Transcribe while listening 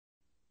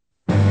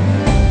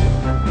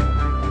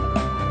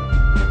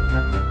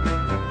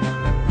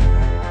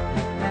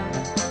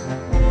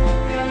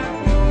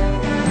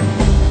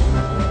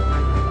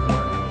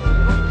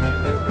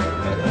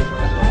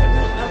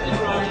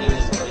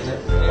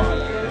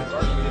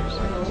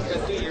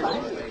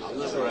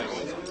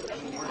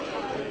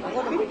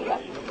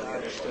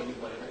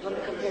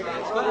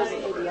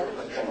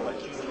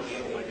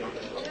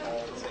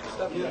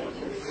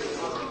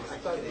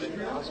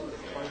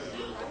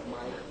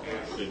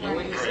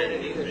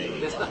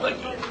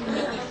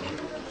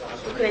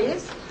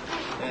Reyes?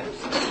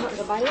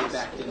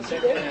 Please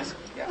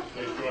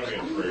join me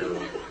in prayer.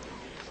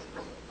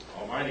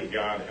 Almighty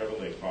God,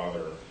 Heavenly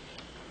Father,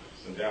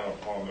 send down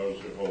upon those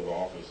who hold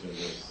office in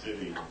this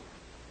city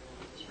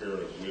the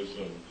spirit of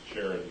wisdom,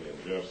 charity,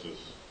 and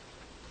justice,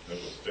 and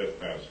with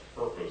steadfast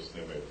purpose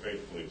they may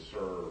faithfully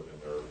serve in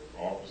their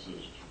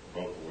offices to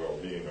promote the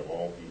well-being of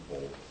all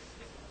people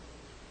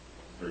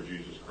through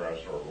Jesus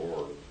Christ our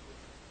Lord.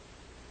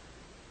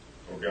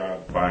 O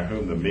God, by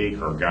whom the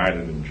meek are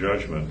guided in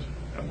judgment,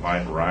 and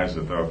light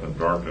riseth up in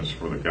darkness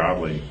for the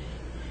godly,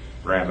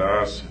 grant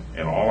us,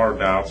 in all our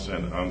doubts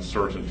and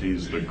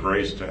uncertainties, the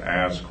grace to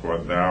ask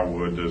what thou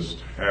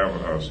wouldest have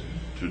us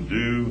to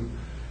do,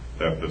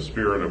 that the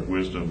spirit of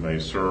wisdom may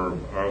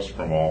serve us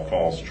from all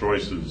false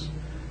choices,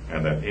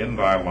 and that in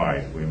thy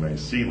light we may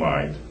see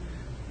light,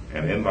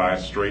 and in thy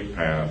straight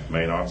path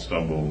may not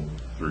stumble,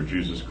 through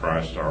Jesus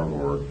Christ our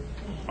Lord.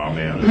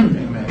 Amen.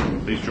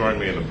 Amen. Please join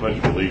me in the Pledge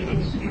of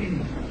Allegiance.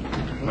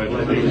 Pledge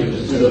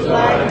allegiance to the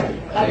flag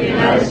of the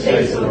United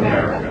States of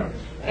America,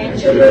 and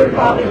to the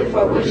republic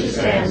for which it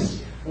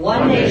stands,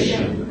 one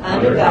nation,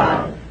 under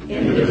God,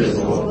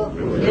 indivisible,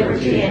 with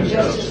liberty and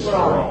justice for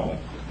all.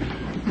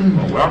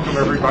 Well, welcome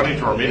everybody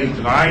to our meeting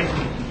tonight.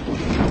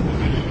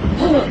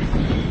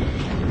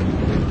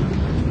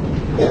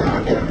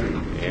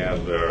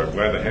 And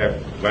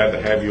glad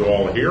to have you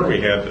all here.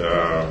 We had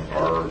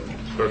our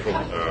special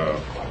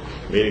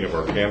meeting of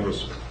our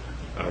Canvas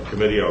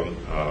committee on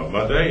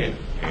Monday,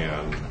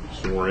 and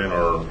swore in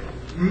our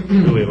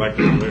newly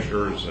elected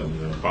commissioners,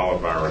 and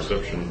followed by our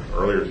reception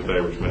earlier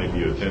today, which many of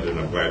you attended.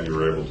 I'm glad you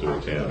were able to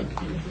attend.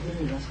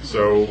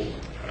 So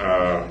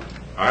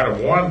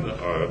item one,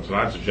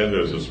 tonight's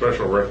agenda is a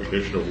special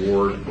recognition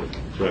award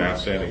to an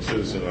outstanding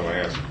citizen. I'll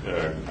ask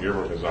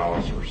Guillermo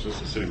Gonzalez, our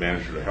Assistant City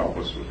Manager, to help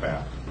us with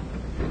that.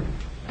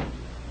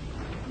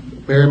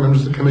 Mayor,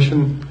 members of the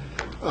Commission,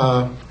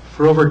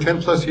 for over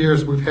 10 plus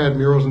years we've had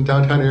murals in the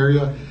downtown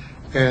area,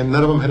 and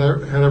none of them had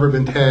ever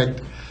been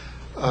tagged.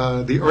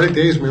 The Early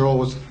Days mural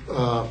was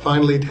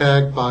finally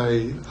tagged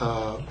by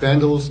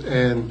vandals,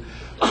 and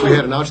we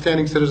had an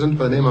outstanding citizen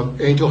by the name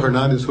of Angel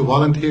Hernandez who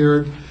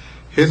volunteered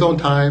his own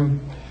time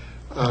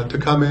to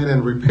come in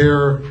and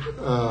repair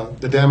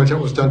the damage that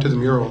was done to the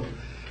mural.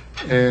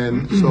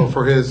 And so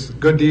for his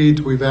good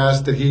deeds, we've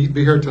asked that he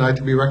be here tonight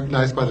to be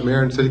recognized by the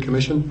Mayor and City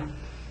Commission.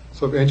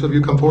 So if Angel, if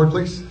you come forward,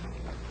 please.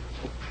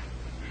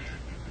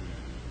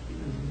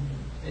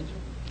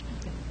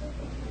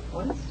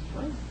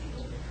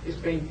 He's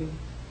painting.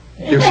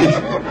 He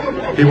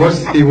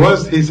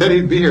said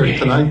he'd be here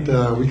tonight.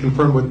 We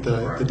confirmed with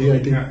the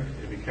DID.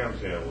 If he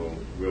comes in,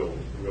 we'll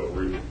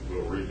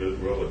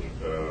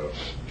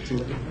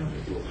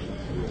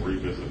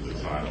revisit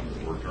this item.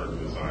 We'll return to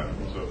this item.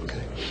 So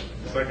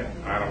the second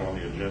item on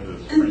the agenda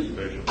is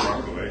presentation of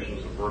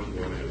proclamations. The first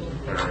one is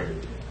declaring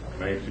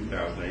May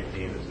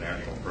 2018 as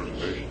National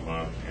Preservation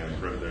Month and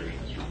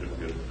accreditation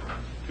certificate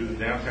to the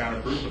Downtown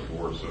Improvement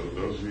Board. So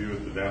those of you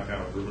at the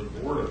Downtown Improvement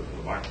Board,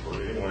 or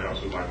anyone else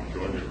who'd like to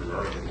join me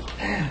regarding this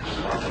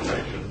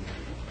proclamation,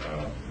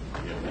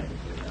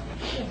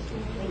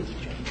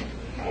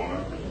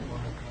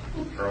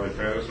 Charlie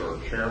Pettis, our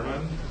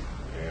chairman,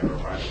 and our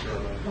vice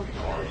chairman,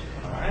 Lars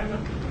Ryan.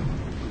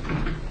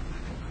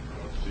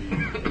 Let's see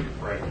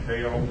Frank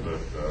Hale,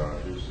 but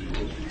you'll see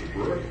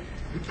Brooke,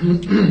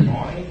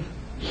 Bonnie,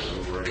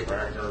 Ray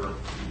Wagner,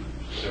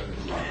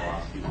 Stephanie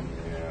Locklosky,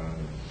 and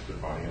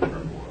Stefani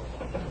Tremboyle.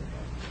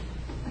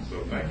 So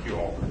thank you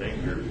all for being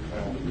here. Do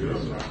you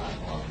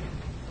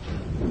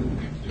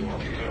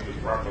want to present this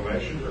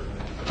proclamation?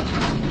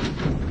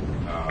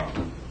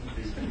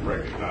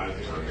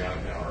 Recognizing our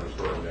downtown, our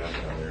historic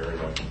downtown area,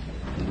 our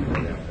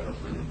downtown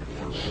improvement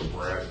board. So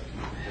whereas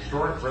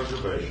historic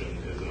preservation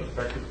is an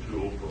effective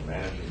tool for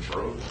managing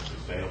growth and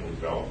sustainable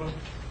development,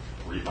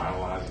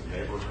 revitalizing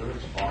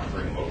neighborhoods,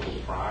 fostering local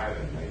pride,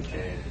 and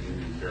maintaining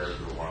community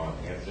character while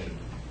enhancing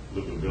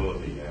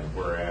livability. And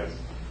whereas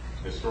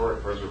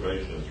historic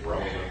preservation is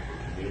relevant for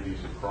communities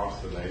across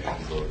the nation,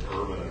 both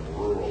urban and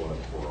rural, and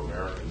for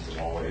Americans of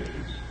all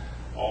ages,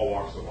 all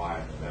walks of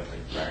life, and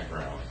ethnic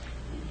backgrounds.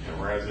 And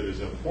whereas it is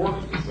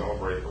important to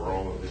celebrate the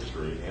role of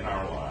history in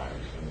our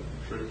lives and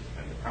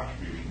the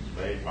contributions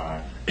made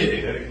by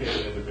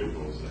dedicated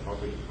individuals in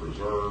helping to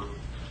preserve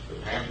the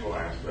tangible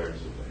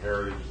aspects of the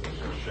heritage that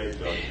have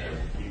shaped us as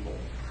a people.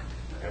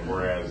 And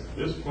whereas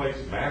this place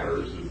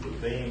matters is the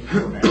theme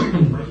for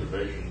National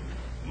Preservation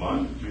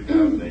Month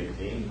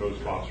 2018,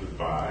 co-sponsored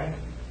by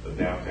the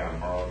Downtown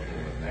Harlingen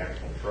and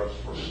National Trust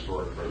for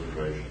Historic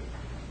Preservation.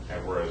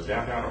 And whereas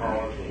Downtown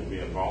Harlingen will be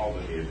involved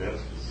in the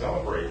events to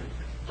celebrate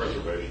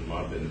Preservation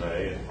Month in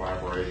May in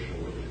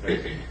collaboration with the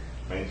Facing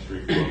Main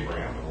Street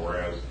program, and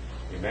whereas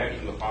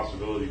Imagine the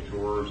Possibility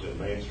tours in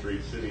Main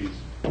Street cities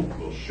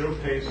will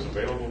showcase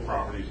available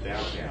properties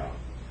downtown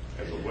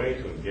as a way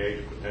to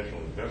engage potential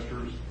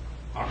investors,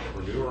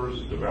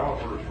 entrepreneurs,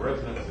 developers,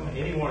 residents, and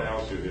anyone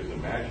else who has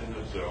imagined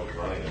themselves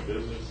running a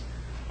business,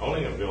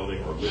 owning a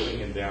building, or living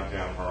in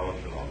downtown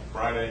Harlingen on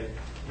Friday,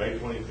 May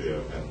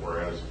 25th, and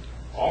whereas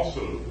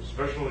Also,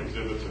 special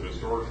exhibits of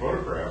historic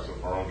photographs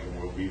of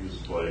Harlingen will be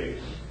displayed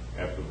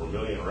at the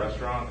Vermilion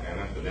Restaurant and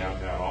at the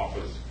downtown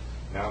office.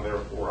 Now,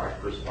 therefore, I,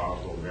 Chris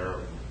Boswell, Mayor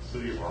of the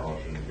City of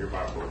Harlingen,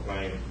 hereby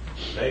proclaim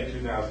May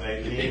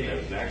 2018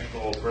 as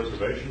National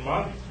Preservation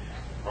Month.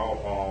 Call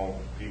upon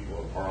people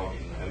of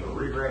Harlingen and the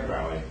Rio Grande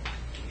Valley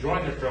to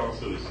join their fellow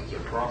citizens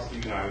across the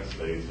United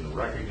States in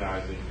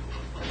recognizing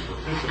and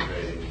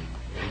participating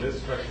in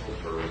this special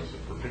occurrence,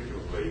 and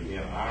particularly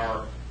in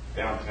our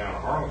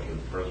Downtown Harlingen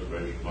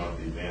Preservation Month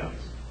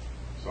events.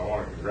 So I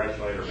want to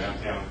congratulate our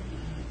Downtown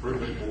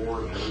Improvement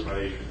Board and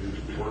everybody who's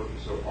been working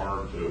so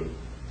hard to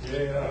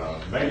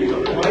make it a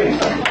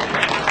place.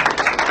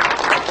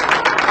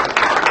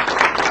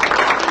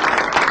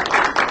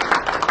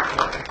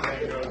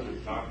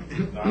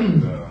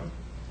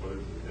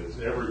 It's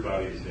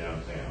everybody's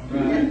downtown.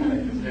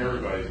 It's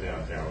everybody's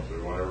downtown, so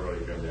we want everybody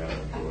to come down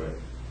and enjoy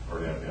our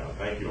downtown.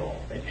 Thank you all.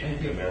 Thank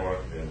you. And now we're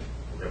going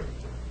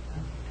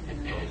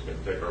to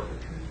take our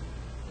picture.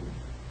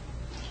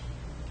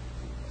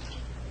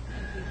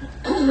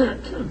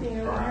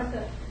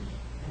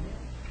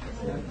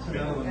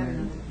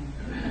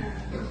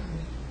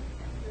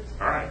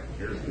 All right,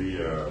 here's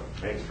the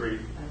Main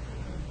Street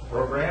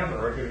program. The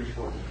recognition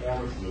for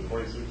performance in the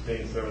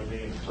 2016-17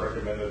 is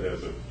recommended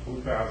as a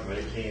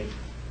 2018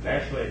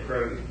 nationally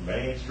accredited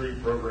Main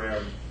Street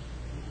program.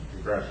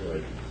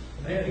 Congratulations.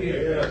 Thank you.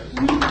 Yes.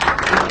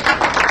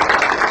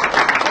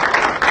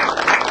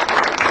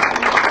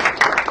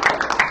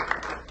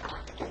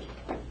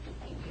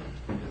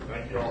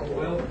 Thank you all.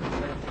 Well,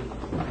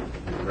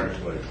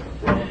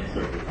 congratulations. Well,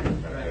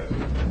 fantastic.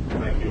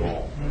 Thank you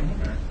all.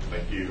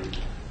 Thank you.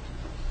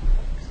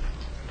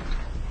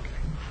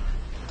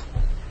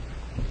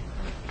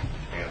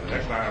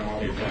 Next item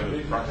on the agenda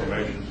is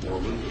proclamations for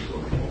lupus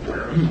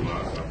awareness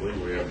month. I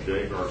believe we have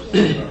Jay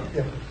Garcia,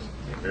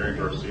 Mary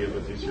Garcia,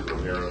 Leticia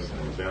Ramirez,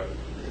 and Beth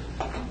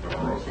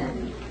Rosa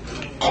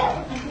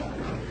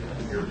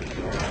here to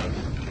join us.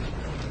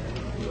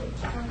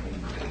 Come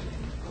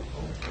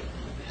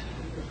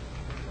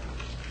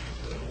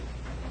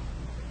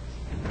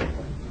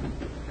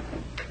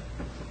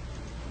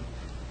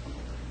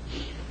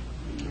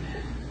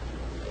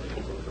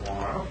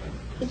on out.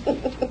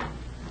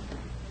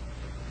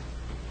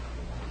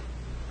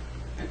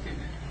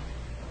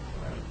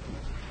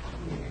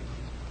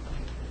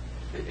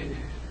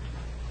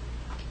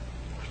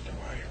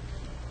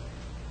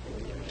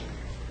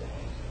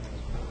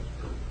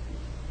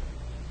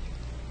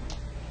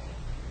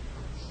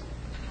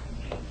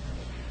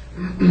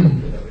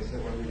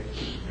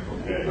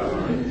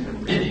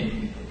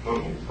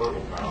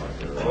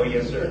 Oh,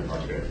 yes, sir.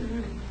 Okay.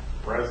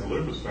 Whereas the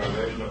Lupus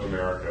Foundation of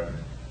America,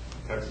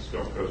 Texas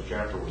Gulf Coast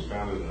chapter, was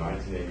founded in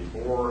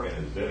 1984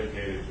 and is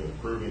dedicated to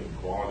improving the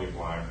quality of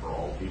life for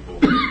all people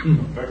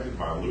affected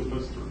by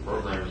lupus through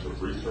programs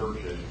of research,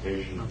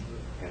 education,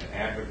 and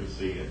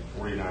advocacy in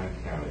 49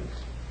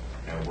 counties.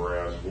 And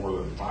whereas more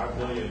than 5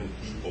 million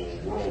people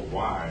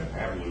worldwide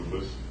have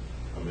lupus,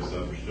 a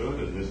misunderstood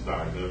and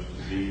misdiagnosed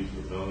disease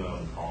with no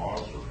known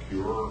cause or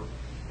cure,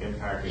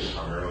 impacting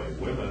primarily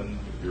women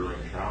during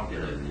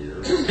childbearing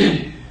years.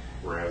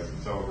 Whereas in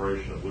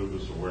celebration of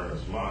Lupus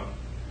Awareness Month,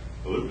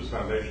 the Lupus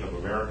Foundation of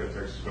America,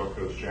 Texas Gulf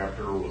Coast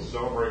chapter, will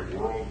celebrate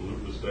World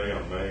Lupus Day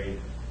on May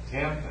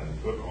 10th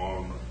and put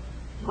on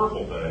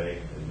Purple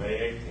Day on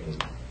May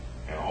 18th,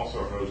 and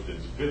also host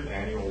its 5th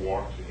annual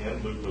Walk to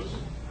End Lupus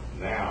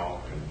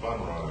Now and Fun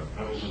Run at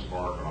Pendleton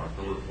Park on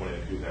October 20,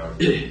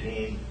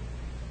 2018.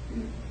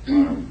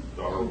 My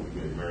daughter will be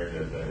getting married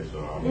that day, so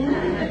I'll be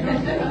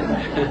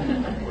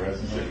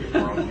whereas the City of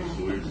Harlingen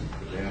salutes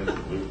the fans of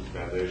the Lupus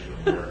Foundation of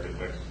America,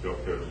 Texas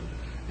Gulf Coast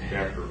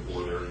chapter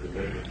for their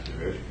commitment to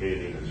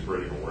educating and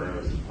spreading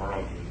awareness in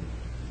Harlingen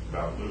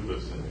about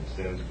lupus and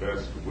extends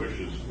best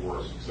wishes for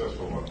a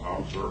successful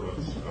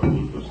observance of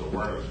Lupus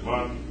Awareness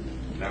Month.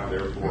 Now,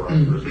 therefore,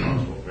 I'm Chris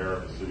Boswell, Mayor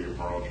of the City of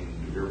Harlingen,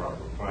 do hereby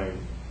proclaim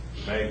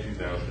May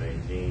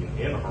 2018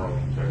 in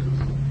Harlingen, Texas,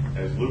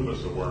 as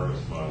Lupus Awareness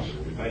Month.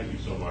 And we thank you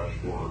so much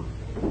for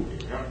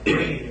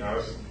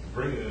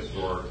bringing this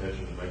to our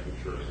attention and making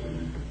sure that we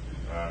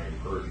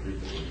encourage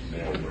people to be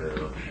more aware of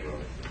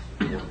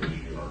the work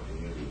issue in our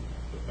community.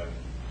 So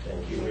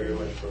Thank you very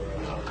much for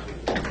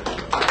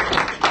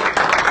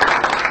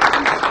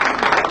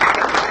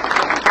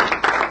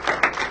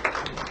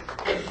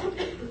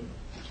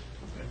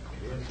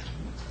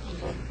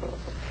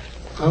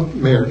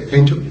Mayor,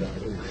 Angel.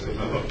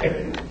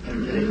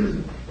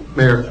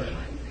 Mayor,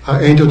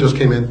 Angel just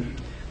came in.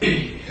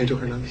 Angel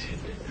Hernandez.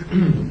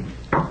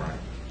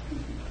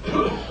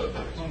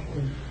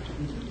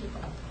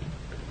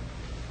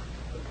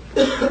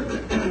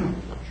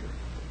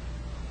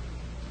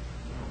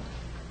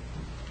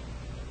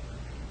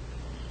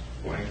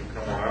 Angel,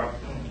 come on out.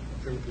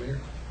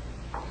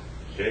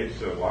 Jake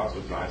said lots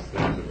of nice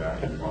things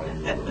about you while you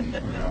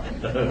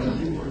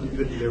were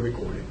They're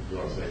recording. You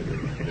want to say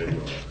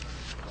anything?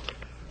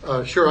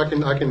 Sure, I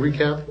can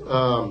recap.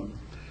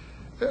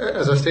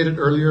 As I stated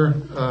earlier,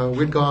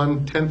 we'd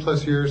gone 10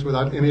 plus years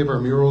without any of our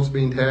murals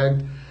being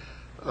tagged.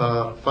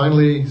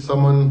 Finally,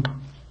 someone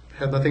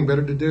had nothing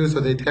better to do, so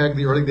they tagged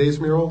the early days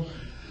mural.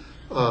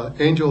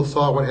 Angel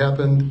saw what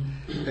happened,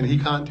 and he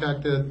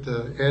contacted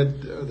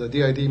the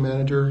DID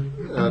manager,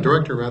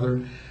 director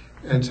rather,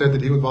 and said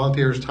that he would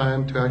volunteer his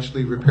time to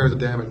actually repair the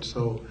damage.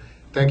 So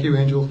thank you,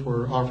 Angel,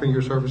 for offering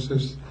your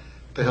services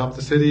to help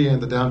the city and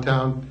the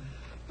downtown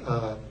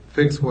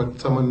fix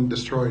what someone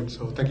destroyed.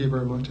 So thank you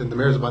very much. And the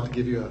mayor's about to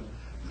give you a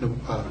So we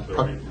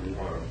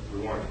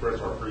want to express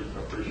our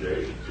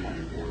appreciation to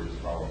you for this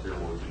volunteer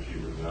work that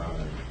you've done.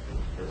 And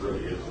it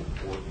really is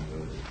important to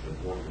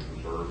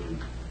preserve these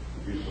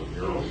beautiful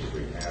murals that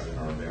we have in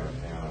our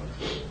downtown.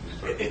 So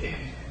it's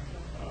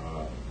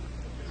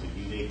a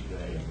unique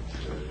thing that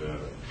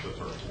sets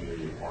our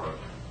community apart.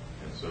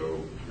 And so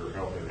your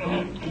help in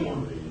more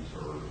of these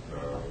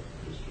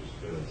it's just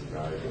been a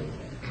valuable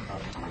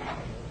contribution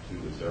to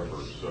this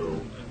effort. So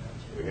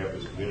we have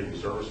this community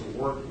service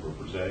award that we're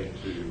presenting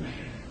to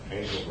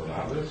Angel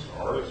Fernandez,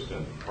 artist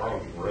and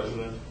Harlingen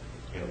resident,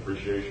 in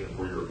appreciation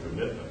for your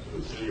commitment to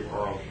the city of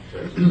Harlingen,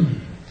 Texas,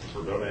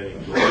 for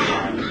donating your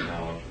time and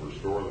talent to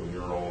restore the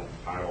mural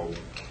titled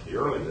 "The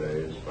Early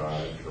Days"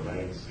 by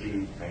Tremaine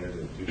C., painted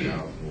in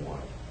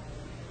 2001.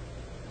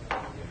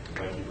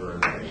 Thank you very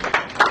much.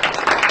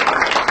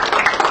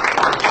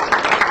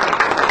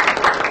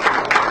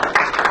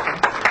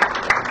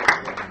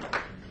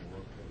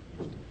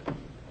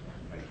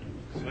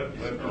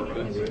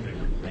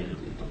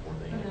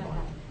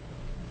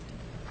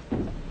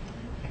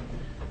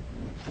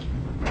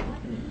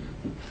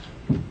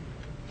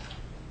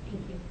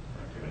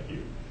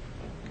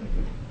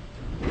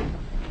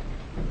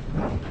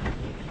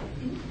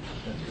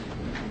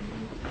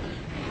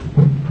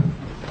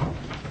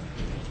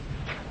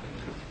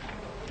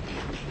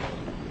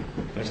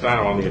 Next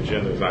item on the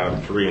agenda is item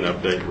 3, an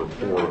update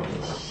report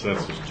on the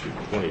Census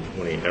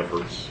 2020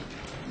 efforts.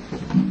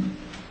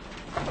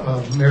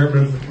 Mayor,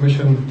 members of the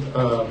commission,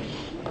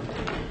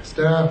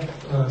 staff,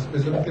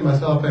 specifically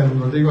myself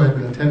and Rodrigo, have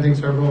been attending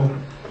several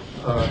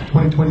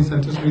 2020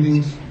 census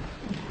meetings.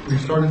 We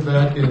started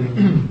back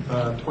in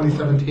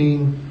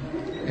 2017,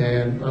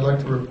 and I'd like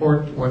to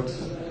report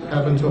what's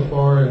happened so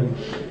far and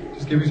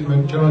just give you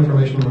some general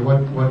information on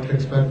what to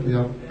expect in the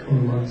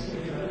upcoming months.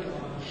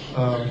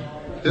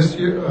 This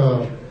year,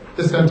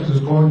 this census is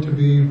going to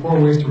be 4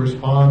 ways to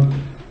respond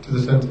to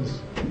the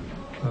census.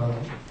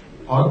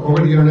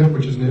 Over the internet,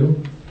 which is new,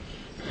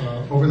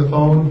 over the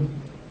phone,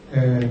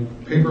 and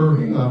paper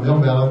mail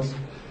ballots.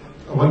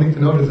 One thing to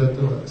note is that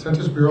the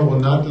Census Bureau will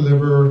not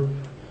deliver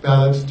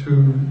ballots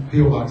to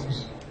P.O.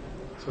 boxes.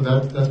 So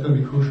that's going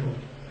to be crucial.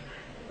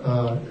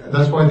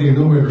 That's why the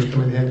enumerators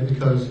come in handy,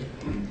 because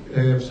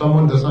if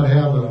someone does not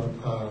have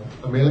a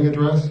mailing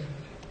address,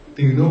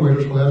 the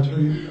enumerators will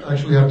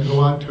actually have to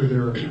go out to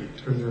their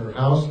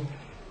house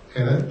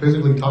and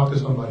physically talk to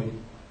somebody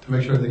to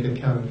make sure they get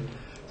counted.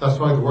 That's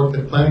why the work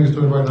that planning is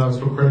doing right now is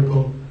so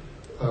critical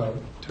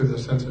to the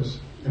census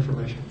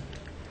information.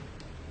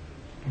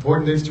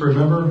 Important dates to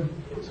remember: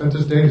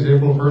 census date is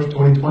April 1st,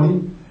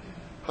 2020.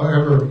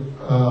 However,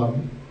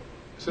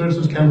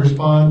 citizens can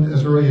respond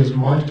as early as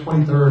March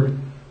 23rd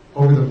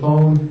over the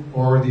phone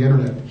or the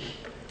internet.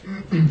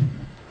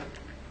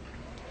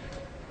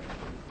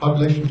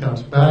 Population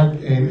counts. Back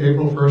in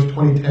April 1st,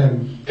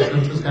 2010, the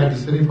census had the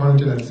city of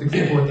Harlingen at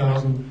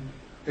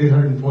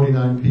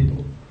 64,849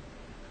 people.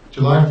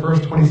 July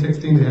 1st,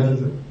 2016, they had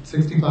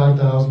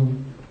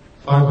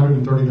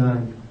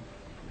 65,539.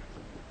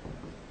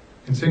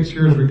 In 6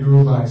 years, we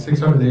grew by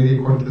 680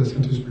 according to the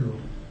Census Bureau.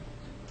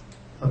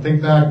 Now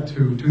think back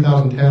to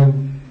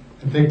 2010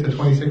 and think to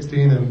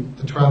 2016 and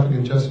the traffic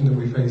congestion that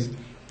we faced.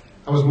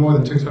 That was more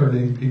than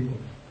 680 people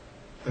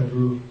that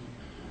grew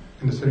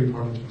in the city of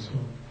Harlingen.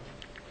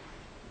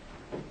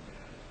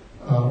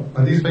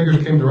 But these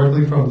figures came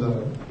directly from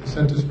the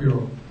Census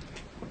Bureau.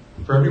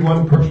 For every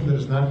one person that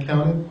is not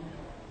counted,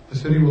 the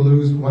city will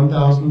lose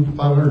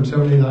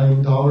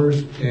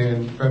 $1,579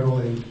 in federal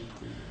aid.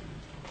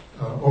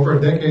 Over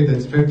a decade,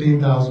 that's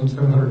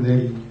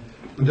 $15,780.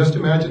 And just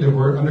imagine if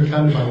we're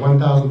undercounted by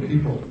 1,000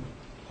 people.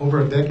 Over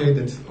a decade,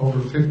 that's over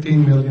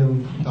 $15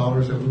 million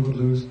that we would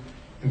lose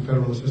in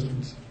federal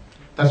assistance.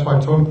 That's why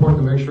it's so important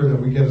to make sure that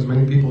we get as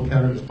many people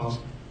counted as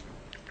possible.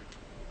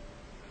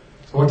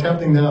 So what's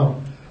happening now?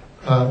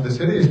 The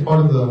city is part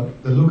of the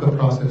LUCA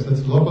process. That's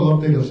the local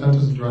update of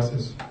census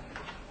addresses.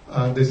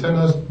 They send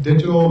us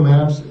digital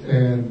maps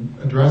and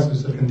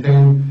addresses that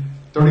contain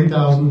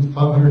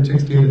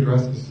 30,568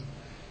 addresses.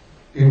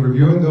 In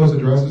reviewing those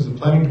addresses, the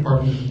planning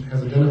department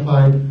has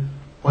identified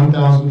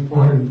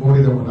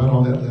 1,440 that were not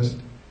on that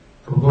list.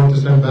 And we're going to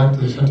send back to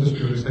the Census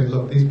Bureau to say,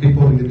 look, these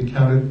people need to be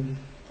counted.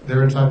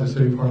 They're inside the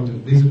city of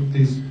Harlingen.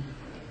 These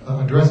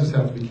addresses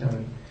have to be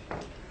counted.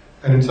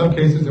 And in some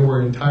cases, there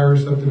were entire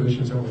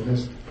subdivisions that were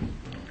missed.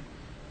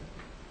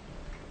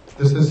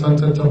 This is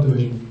Sunset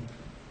Subdivision.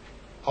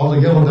 All the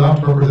yellow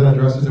dots represent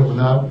addresses that were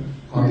not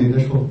on the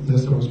initial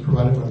list that was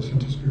provided by the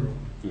Census Bureau.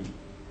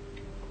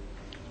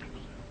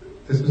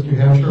 This is New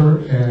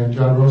Hampshire and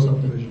John Rowe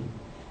Subdivision.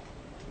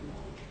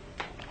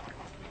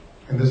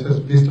 And this is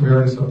Vista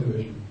Verde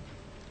Subdivision.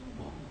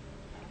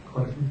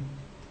 Quite a few.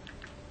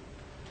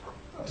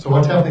 So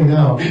what's happening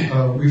now?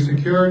 We've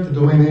secured the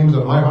domain names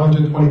of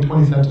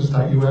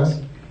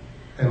myharlingen2020census.us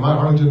and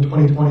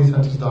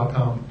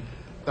myharlingen2020census.com.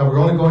 Now we're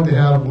only going to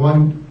have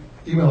one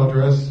email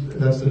address,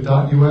 that's the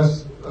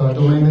 .us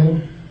domain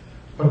name,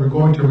 but we're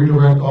going to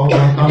redirect all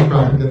 .com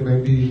traffic that may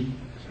be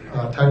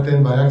typed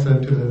in by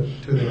accident to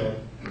the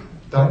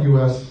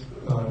 .us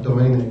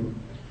domain name.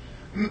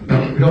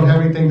 Now, we don't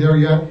have anything there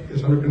yet.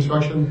 It's under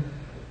construction,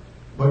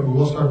 but we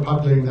will start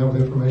populating that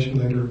with information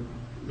later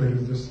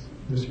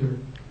this year.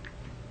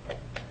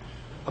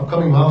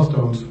 Upcoming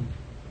milestones.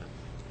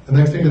 The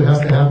next thing that has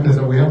to happen is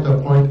that we have to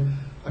appoint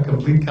a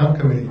complete count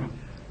committee,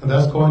 and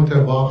that's going to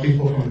involve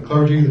people from the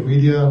clergy, the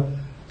media,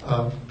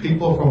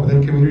 people from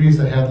within communities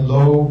that had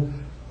low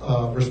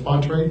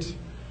response rates,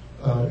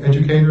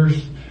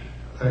 educators,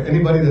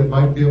 anybody that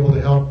might be able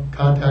to help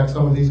contact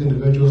some of these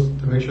individuals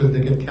to make sure that they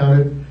get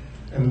counted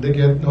and they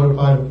get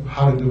notified of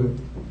how to do it.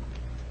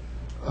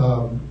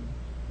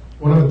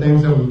 One of the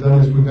things that we've done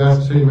is we've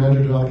asked the city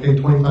manager to allocate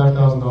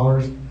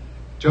 $25,000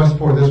 just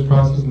for this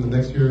process in the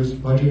next year's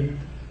budget.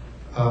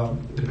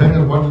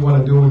 Depending on what we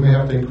want to do, we may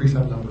have to increase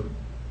that number.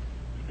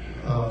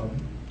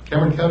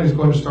 Cameron County is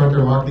going to start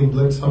their marketing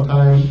blitz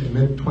sometime in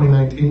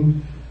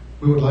mid-2019.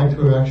 We would like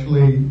to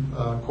actually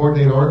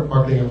coordinate our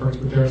marketing efforts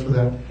with there so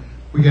that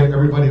we get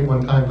everybody at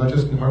one time, not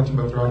just in Harlingen,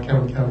 but throughout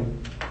Cameron County.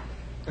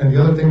 And the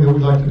other thing that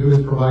we'd like to do is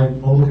provide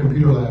mobile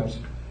computer labs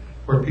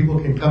where people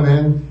can come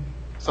in,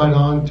 sign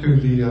on to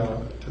the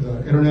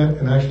internet,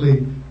 and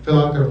actually fill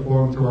out their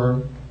form through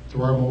our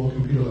mobile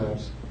computer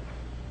labs.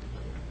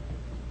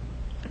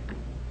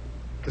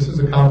 This is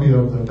a copy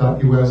of the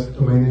 .us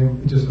domain name.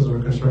 It just is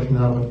under construction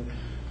now, but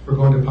we're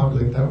going to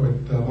populate that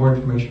with more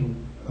information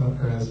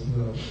as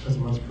the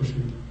months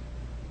proceed.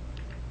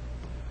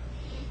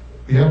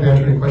 We have to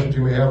answer any questions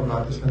you may have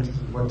about the census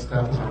and what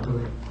staff is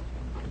doing.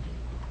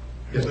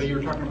 Yes. So you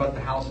were talking about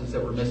the houses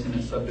that were missing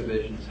in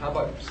subdivisions. How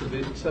about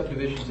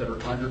subdivisions that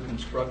are under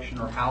construction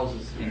or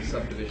houses in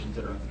subdivisions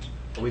that are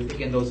we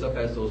picking those up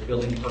as those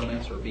building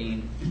permits are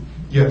being?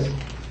 Yes.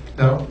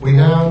 Now, we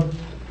have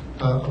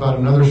about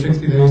another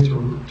 60 days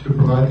to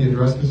provide the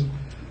addresses.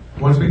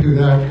 Once we do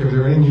that, if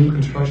there are any new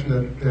construction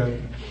that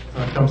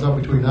comes up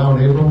between now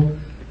and April,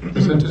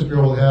 the Census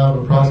Bureau will have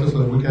a process so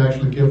that we can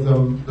actually give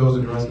them those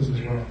addresses as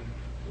well.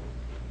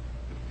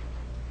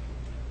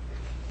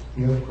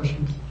 Any other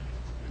questions?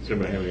 Does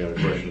anybody have any other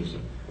questions?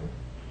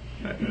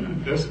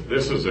 This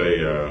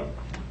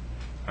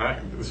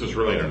is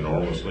really an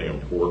enormously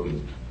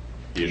important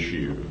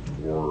issue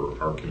for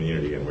our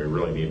community, and we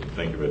really need to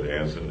think of it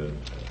as an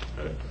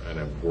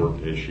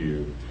important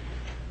issue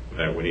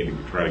that we need to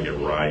try to get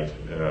right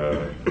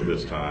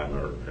this time,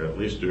 or at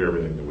least do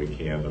everything that we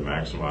can to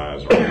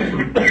maximize our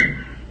effort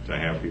to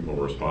have people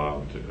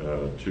respond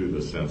to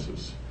the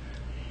census.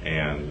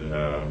 And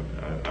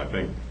I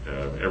think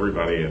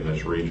everybody in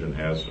this region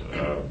has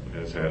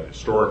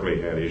historically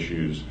had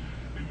issues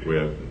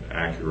with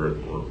accurate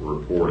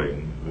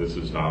reporting. This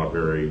is not a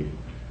very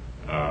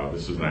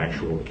this is an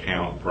actual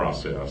count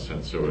process,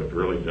 and so it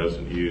really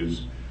doesn't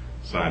use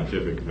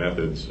scientific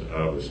methods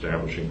of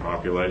establishing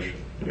population.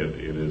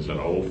 It is an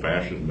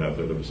old-fashioned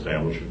method of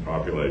establishing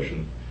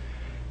population,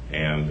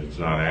 and it's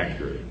not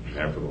accurate.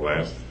 After the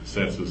last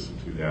census in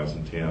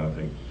 2010, I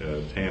think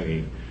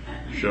Tammy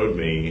showed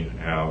me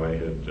how they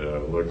had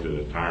looked at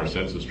entire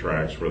census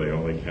tracts where they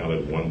only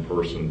counted one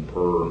person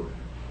per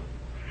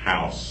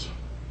house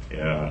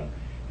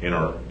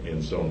in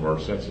some of our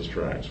census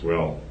tracts.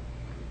 Well,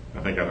 I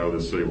think I know the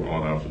city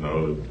well enough to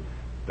know that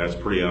that's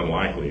pretty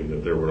unlikely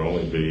that there would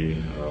only be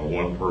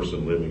one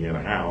person living in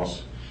a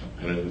house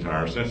in an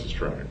entire census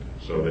tract.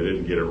 So they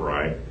didn't get it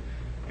right,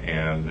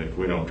 and if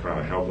we don't try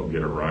to help them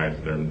get it right,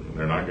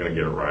 they're not going to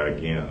get it right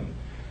again.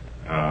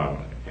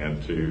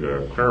 And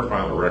to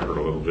clarify the record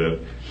a little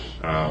bit,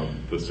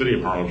 the city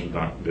of Harlingen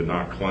did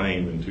not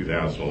claim in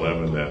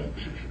 2011 that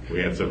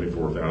we had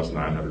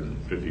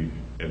 74,950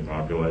 in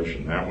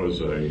population. That was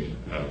a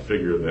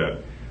figure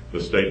that the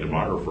state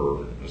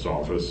demographer's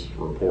office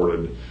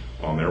reported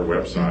on their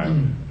website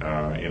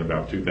in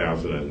about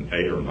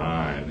 2008 or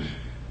 9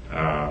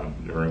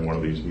 during one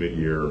of these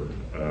mid-year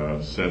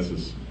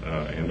census,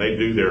 and they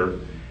do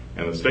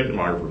and the state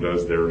demographer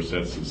does their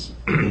census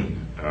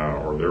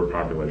or their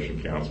population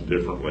counts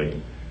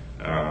differently.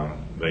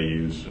 They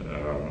use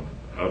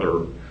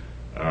other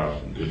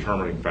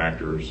determining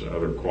factors,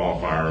 other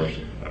qualifiers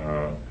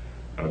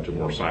to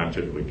more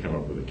scientifically come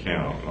up with a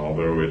count. And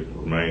although it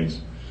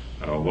remains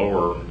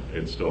lower,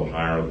 it's still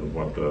higher than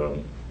what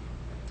the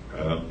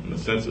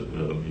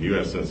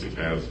U.S. Census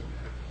has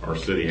our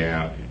city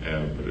at,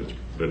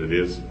 but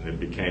it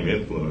became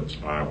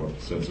influenced by what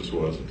the census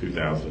was in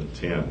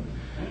 2010.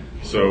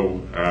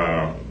 So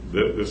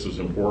this is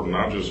important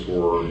not just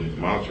for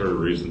monetary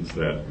reasons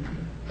that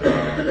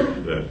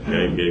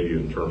Dave gave you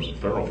in terms of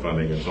federal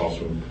funding. It's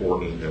also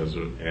important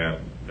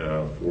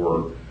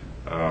for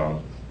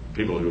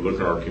people who look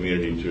at our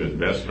community to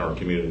invest in our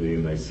community,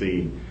 and they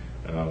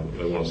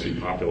want to see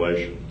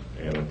population,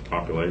 and a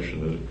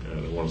population,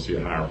 they want to see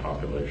a higher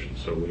population.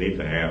 So we need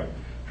to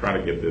try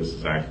to get this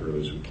as accurate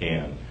as we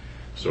can.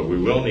 So we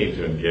will need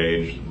to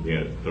engage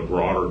the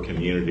broader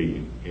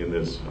community in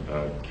this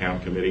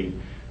count committee.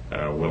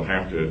 We'll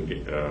have to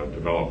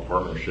develop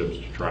partnerships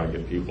to try to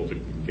get people to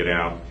get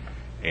out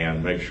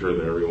and make sure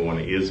that everyone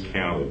is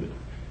counted.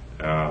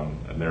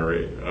 And there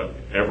are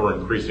ever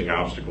increasing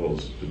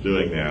obstacles to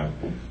doing that,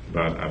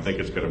 but I think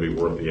it's going to be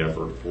worth the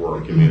effort for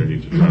our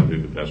community to try to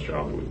do the best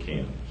job that we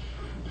can.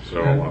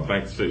 So I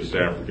thank the city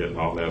staff for getting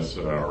on this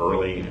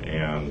early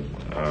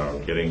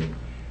and getting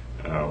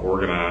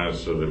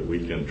organized so that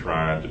we can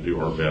try to do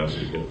our best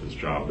to get this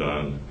job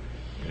done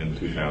in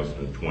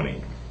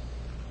 2020.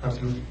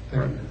 Absolutely. All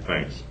right,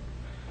 thanks.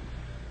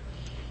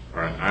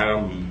 All right,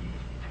 item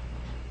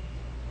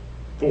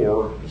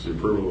 4 is the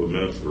approval of the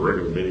minutes of the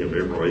regular meeting of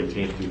April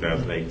 18,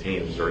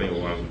 2018. Is there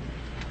anyone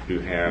who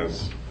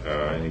has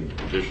any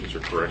additions or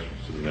corrections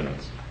to the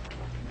minutes?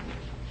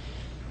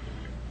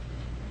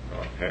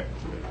 Okay.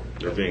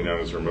 There being none,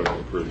 is there a motion to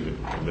approve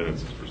the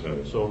minutes as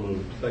presented? So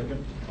moved.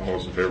 Second. All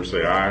those in favor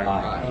say aye.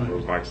 Aye.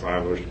 Opposed, like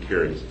sign, motion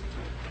carries.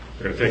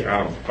 We're going to take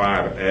item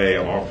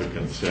 5A off the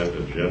consent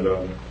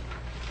agenda.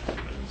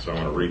 So I'm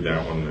going to read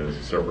that one as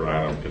a separate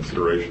item.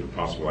 Consideration of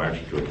possible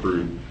action to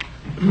approve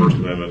the First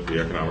Amendment to the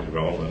Economic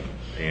Development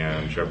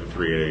and Chapter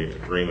 3A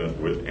agreement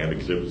with and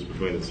exhibits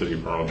between the City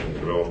of Harlingen, the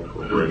Development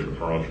Corporation of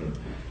Harlingen,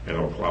 and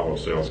El Clavo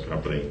Sales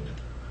Company.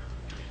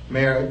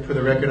 Mayor, for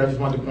the record, I just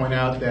want to point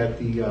out that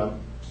the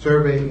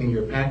survey in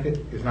your packet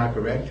is not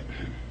correct.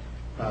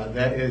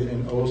 That is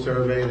an old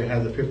survey that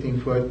has a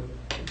 15-foot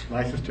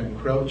license to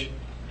encroach.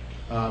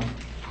 I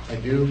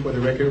do, for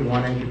the record,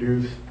 want to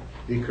introduce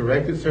the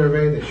corrected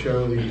survey that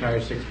shows the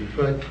entire 60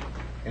 foot,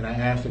 and I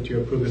ask that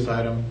you approve this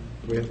item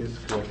with this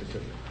corrected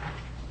survey.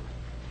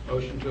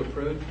 Motion to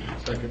approve?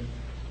 Second.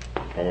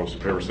 All those in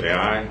favor say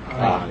aye.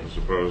 Aye. Those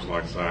opposed,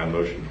 like sign,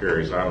 motion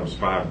carries. Items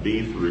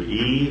 5B through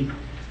E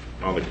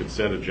on the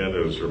consent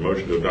agenda. Is there a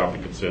motion to adopt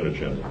the consent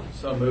agenda?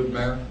 So moved,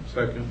 Mayor.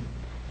 Second.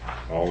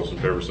 All those in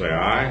favor say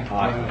aye.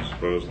 Aye. Those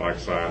opposed, like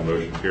sign,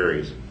 motion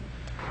carries.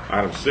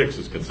 Item 6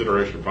 is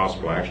consideration of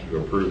possible action to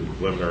approve the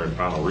preliminary and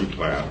final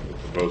replat of the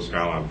proposed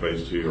Skyline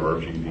Phase 2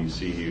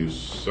 RGVCU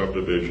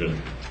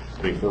subdivision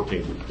being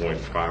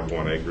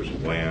 14.51 acres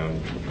of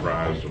land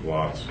comprised of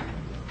lots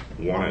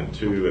 1 and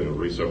 2 and the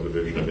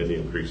re-subdivision of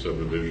Indian Creek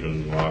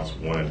subdivision lots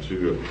 1 and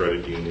 2 of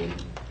Credit Union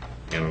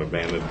and an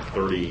abandoned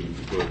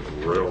 30-foot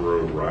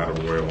railroad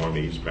right-of-way along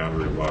the east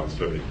boundary of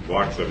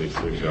Block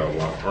 76 out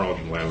of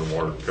Harlingen Land and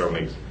Water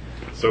Company's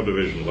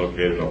subdivision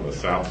located on the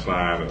south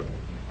side of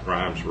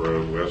Grimes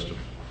Road, west of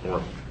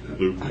North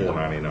Loop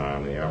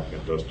 499. The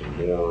applicant Dustin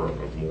Moore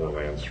of Moore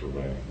Land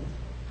Surveying.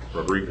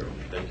 Rodrigo.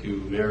 Thank you,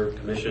 Mayor,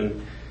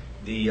 Commission.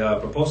 The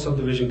proposed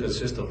subdivision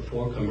consists of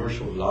 4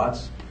 commercial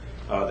lots.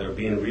 They're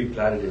being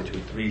replatted into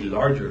 3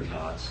 larger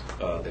lots.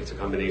 That's a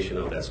combination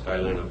of that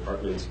Skyline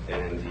Apartments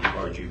and the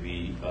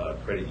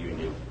RGV Credit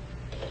Union.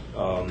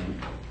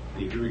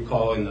 If you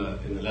recall, in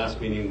the last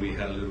meeting, we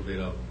had a little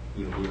bit of,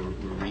 we were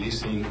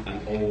releasing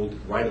an old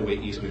right-of-way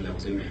easement that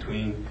was in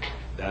between.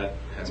 That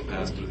has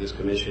passed through this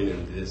commission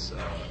and this,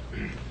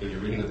 in your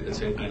reading of the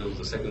consent items,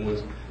 the second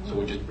ones. So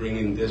we're just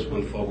bringing this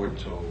one forward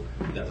so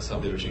that the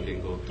subdivision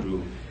can go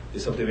through. The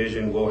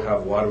subdivision will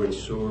have water and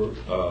sewer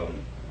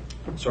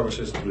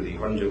services through the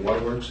Harlingen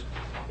Waterworks,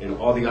 and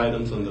all the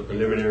items on the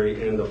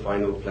preliminary and the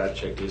final plat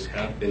checklist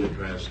have been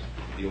addressed.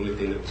 The only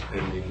thing that was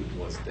pending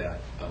was that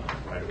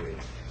right away.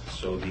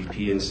 So the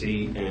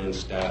PNC and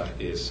staff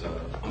is,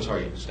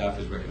 staff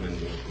is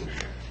recommending approval.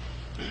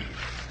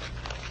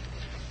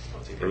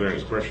 Are there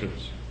any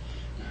questions?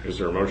 Is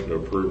there a motion to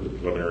approve the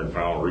preliminary and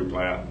final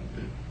replat?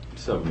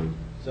 So moved.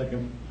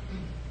 Second.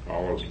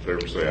 All those in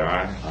favor say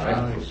aye.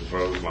 Aye. Those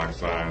opposed, like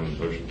sign,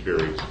 motion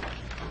carries.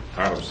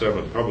 Item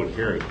 7, public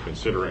hearing to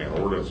consider an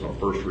ordinance on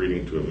first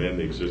reading to amend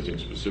the existing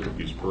specific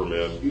use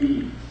permit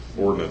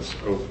ordinance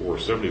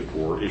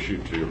 0474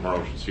 issued to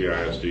Harlingen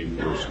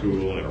CISD for a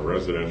school and a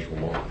residential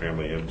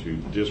multifamily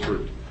M2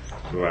 district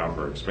to allow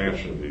for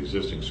expansion of the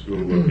existing school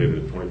located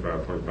at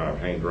 2525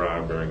 Hain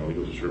Drive, bearing a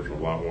legal description of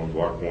Lot 1,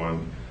 Block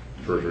 1,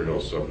 Treasury Hill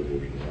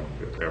subdivision.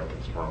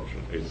 Applicants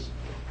Harlingen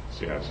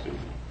CISD.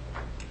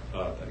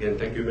 Again,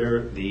 thank you,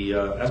 Mayor.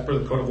 As per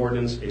the Code of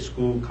Ordinance, a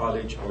school,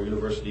 college, or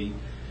university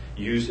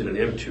used in an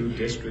M2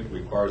 district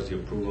requires the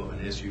approval of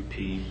an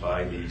SUP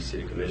by the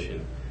City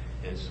Commission.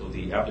 And so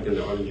the applicant,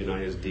 the Harlingen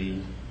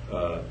ISD,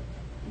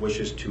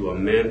 wishes to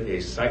amend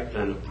a site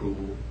plan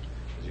approval,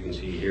 as you can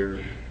see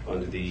here,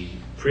 under the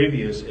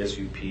previous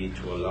SUP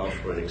to allow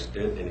for an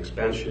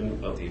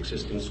expansion of the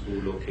existing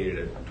school located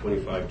at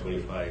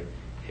 2525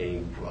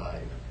 Hain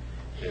Drive.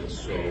 And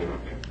so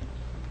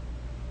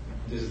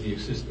this is the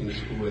existing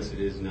school as it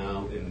is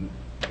now, and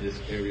this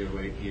area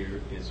right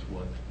here is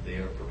what they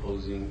are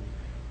proposing.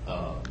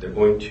 They're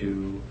going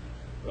to,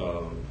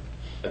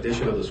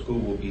 addition of the school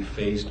will be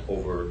phased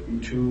over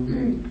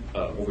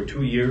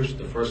 2 years.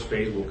 The first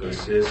phase will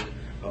consist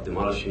of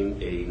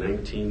demolishing a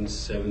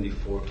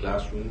 1974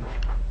 classroom.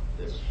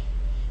 That's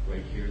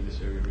right here, this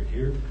area right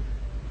here.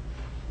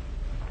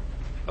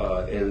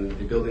 And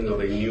the building of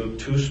a new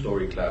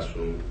 2-story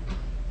classroom.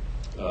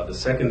 The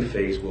second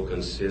phase will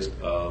consist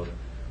of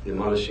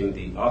demolishing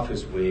the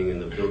office wing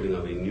and the building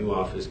of a new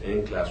office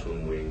and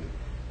classroom wing.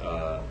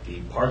 The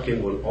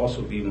parking will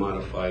also be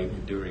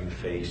modified during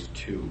phase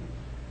 2.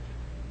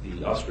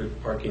 The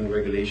off-street parking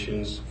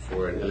regulations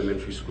for an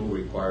elementary school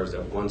requires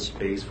that one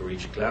space for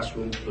each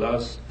classroom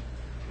plus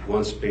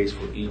one space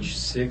for each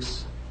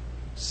 6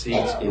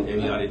 seats in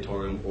any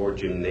auditorium or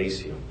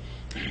gymnasium.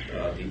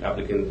 The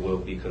applicant will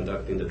be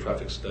conducting the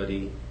traffic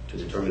study to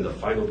determine the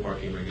final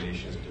parking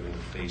regulations during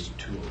phase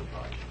 2 of the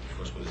project. The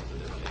first one is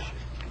the demolition.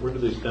 Where do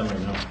they stand right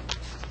now?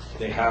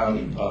 They have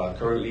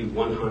currently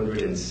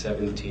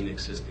 117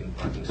 existing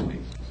parking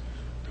spaces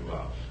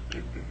throughout. So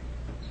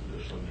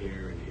there's some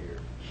here and here.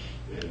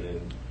 And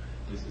then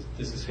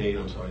this is Hain,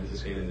 I'm sorry, this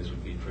is Hain, and this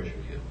would be Treasure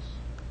Hills.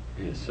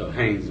 Yeah, so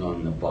Haines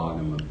on the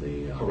bottom of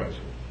the Correct.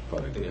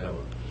 product. They have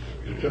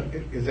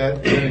Is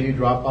that a new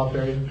drop-off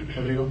area,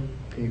 Rodrigo?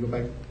 Can you go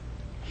back?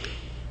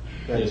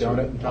 That Yes, sir.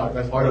 donut,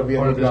 that's part of be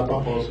a new this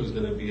drop-off? proposal is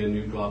going to be a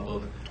new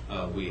drop-off.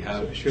 We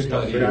have So should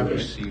studied have and been-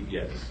 received,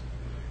 yes.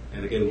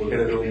 And again, we're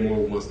going to know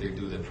more once they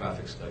do the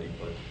traffic study,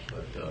 but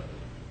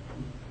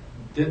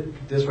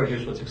this right here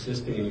is what's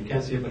existing, and you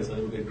can't see it, but it's a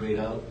little bit grayed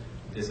out.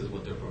 This is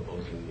what they're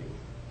proposing new.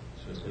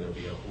 So it's going to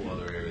be a whole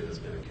other area that's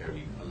going to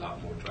carry a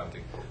lot more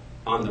traffic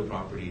on the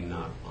property,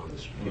 not on the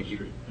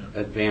street.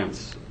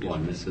 Advance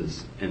one, this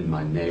is in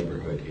my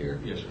neighborhood here.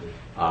 Yes,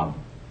 sir.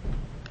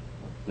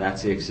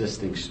 That's the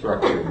existing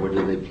structure. What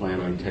do they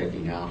plan on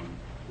taking out?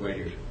 Right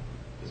here.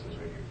 This is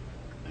right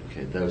here.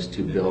 Okay, those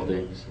two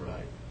buildings.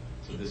 Right.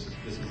 So this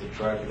is the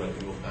track, if I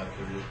can go back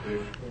to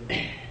real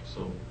quick.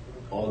 So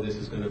all this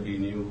is going to be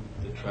new.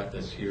 The track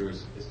that's here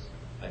is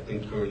I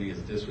think currently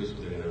is this way, so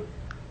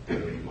they're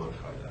going to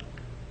modify that.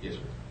 Yes, sir.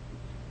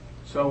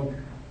 So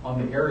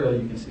on the aerial,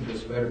 you can see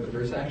this better, but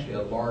there's actually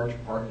a large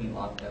parking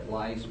lot that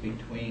lies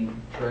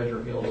between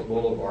Treasure Hills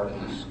Boulevard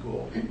and the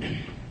school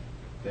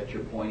that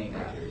you're pointing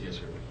at. Yes,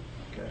 sir.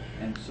 Okay.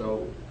 And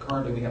so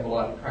currently we have a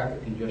lot of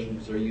traffic congestion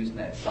because they're using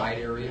that side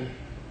area.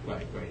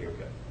 Right here.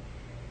 Okay.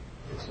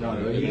 No,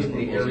 they're using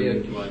the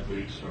area to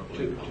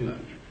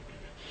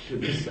to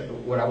the,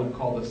 what I would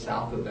call the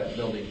south of that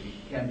building.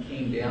 You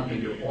came down to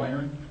your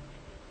pointer,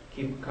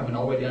 keep coming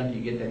all the way down till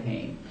you get to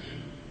Hain.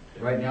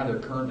 Right now, they're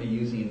currently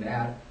using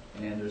that,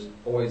 and there's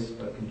always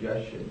a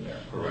congestion there.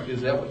 Correct.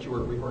 Is that what you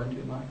were referring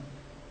to, Mike?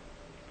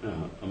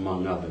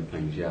 Among other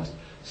things, yes.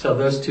 So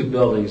those two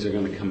buildings are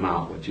going to come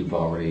out, which you've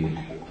already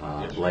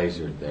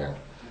lasered there.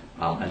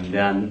 And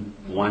then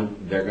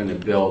they're going to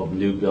build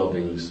new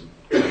buildings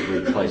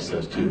to replace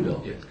those two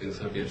buildings. Yes, it's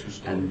going to be a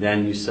two-story. And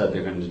then you said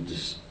they're going to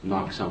just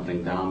knock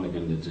something down, they're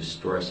going to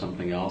destroy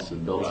something else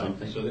and build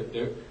something? So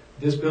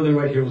this building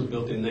right here was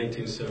built in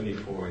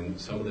 1974, and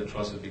some of the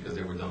trusses, because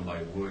they were done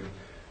by wood,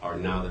 are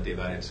now that they've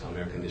added some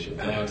air-conditioned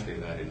ducts,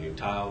 they've added new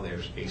tile,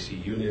 there's AC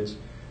units.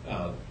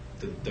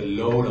 The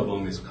load of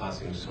them is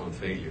causing some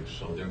failures,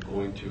 so they're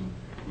going to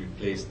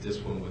replace this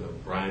one with a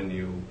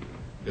brand-new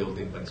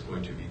building, but it's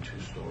going to be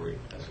two-story,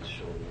 as it's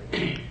shown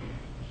right now.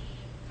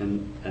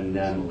 And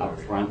then up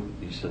front,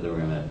 you said they were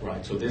going to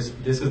Right, so this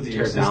is the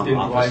tear existing down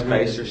office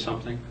driveway. space or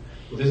something?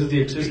 Well, this is the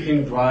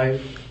existing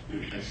drive,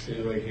 that's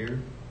sitting right here.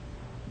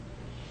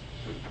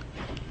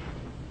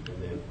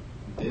 And then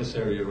this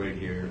area right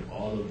here,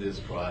 all of this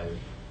drive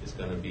is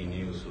going to be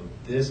new. So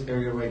this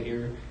area right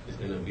here is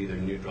going to be their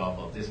new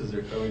drop-off. This is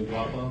their current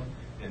drop-off,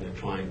 and they're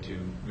trying to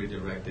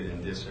redirect it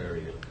in this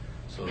area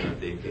so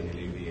that they can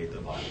alleviate the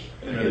volume.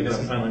 And are they going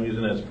to plan on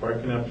using it as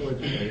parking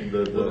afterwards?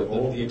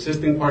 The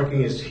existing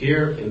parking is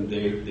here, and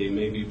they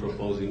may be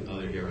proposing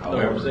other here. No,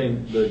 However, I'm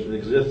saying the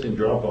existing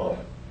drop-off,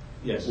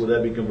 yes, will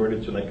that be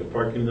converted to like a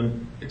parking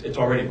then? it's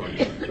already parking.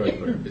 It's already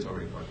parking. It's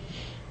already parking.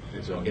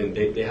 And so again,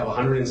 they have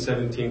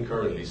 117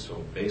 currently,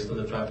 so based on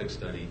the traffic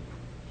study,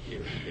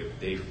 if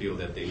they feel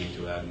that they need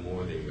to add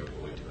more, they are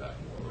going to add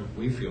more. If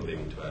we feel they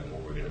need to add more,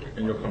 we're going to require.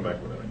 And you'll come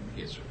back with that?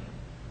 Yes, sir.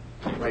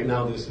 Right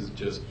now, this is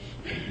just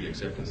the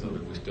acceptance of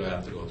it. We still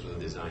have to go through the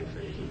design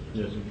phase.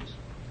 Yes.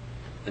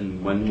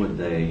 And when would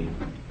they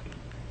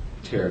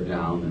tear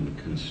down and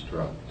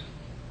construct?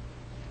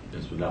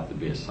 This would have to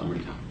be a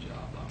summertime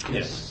job, obviously.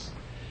 Yes.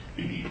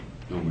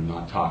 No, we're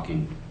not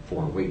talking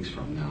 4 weeks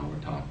from now,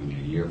 we're talking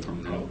a year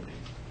from now.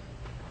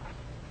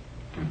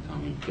 We're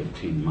talking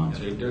 15 months.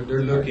 They're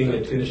looking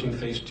at finishing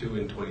phase 2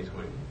 in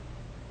 2020.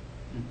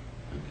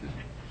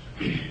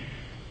 Okay.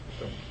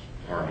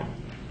 All right.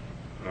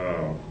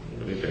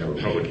 We need to have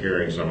a public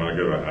hearing, so I'm going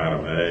to go to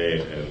item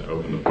A and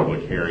open the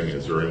public hearing.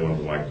 Is there anyone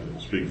who would like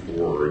to speak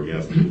for or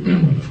against the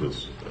amendment of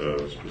this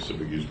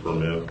specific use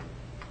permit?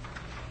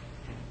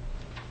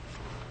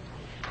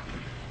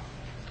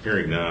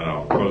 Hearing none,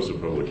 I'll close the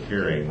public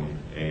hearing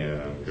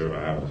and go to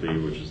item B,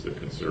 which is the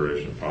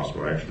consideration of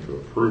possible action to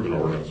approve an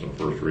ordinance on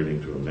first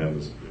reading to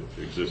amend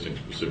the existing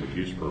specific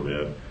use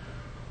permit,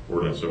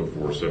 ordinance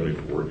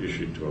 0474,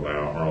 issued to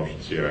allow Harlingen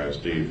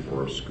CISD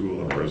for a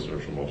school and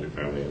residential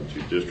multifamily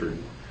M2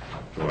 district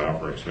to allow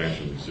for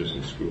expansion of the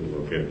existing school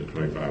located at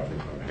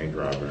 2525 Hain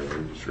Drive,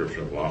 and a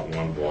description of Lot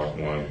 1, Block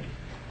 1,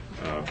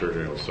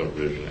 Treasure Hill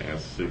subdivision.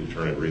 Ask the city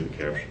attorney to read the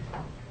caption.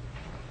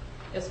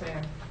 Yes,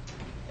 Mayor.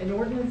 An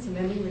ordinance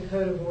amending the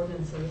Code of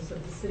Ordinances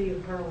of the City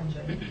of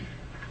Harlingen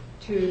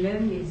to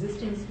amend the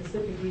existing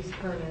specific use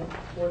permit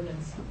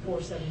ordinance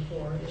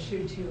 474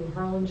 issued to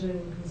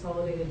Harlingen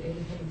Consolidated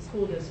Independent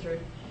School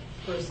District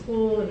for a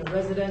school in a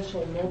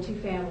residential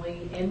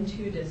multifamily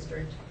N2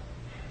 district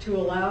to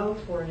allow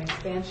for an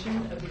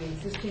expansion of the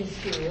existing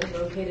school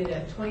located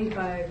at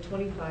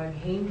 2525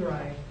 Hayne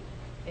Drive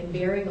and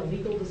bearing a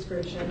legal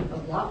description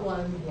of Lot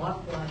 1,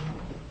 Block 1,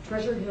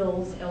 Treasure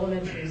Hills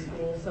Elementary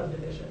School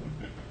subdivision,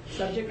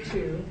 subject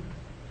to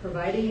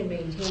providing and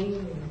maintaining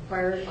the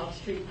required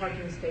off-street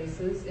parking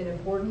spaces in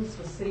accordance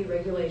with city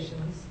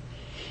regulations,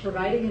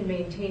 providing and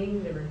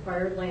maintaining the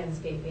required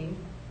landscaping,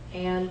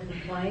 and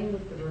complying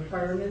with the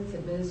requirements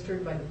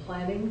administered by the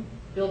planning,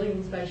 building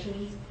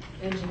inspections,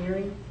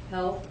 engineering,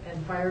 health,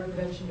 and fire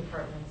prevention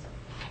departments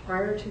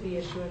prior to the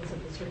issuance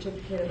of the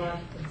certificate of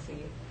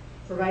occupancy,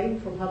 providing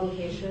for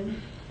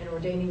publication, and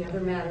ordaining other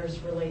matters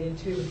related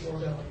to the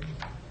foregoing.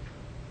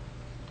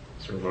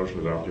 Is there a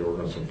motion to adopt the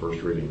ordinance on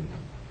first reading?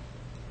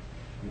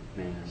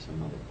 May I have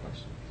some other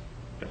questions?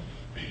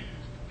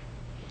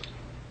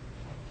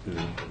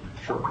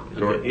 Sure.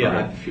 Go ahead. Yeah,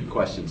 I have a few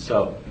questions.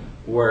 So,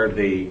 were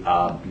the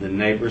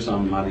neighbors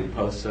on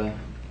Mariposa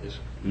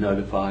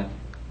notified?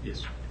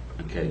 Yes.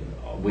 Okay,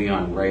 we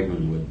on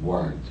Ravenwood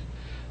weren't.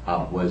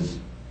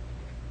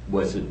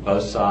 Was it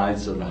both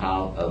sides of the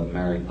house of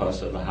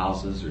Mariposa, the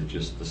houses, or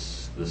just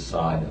the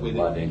side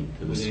abutting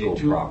to the school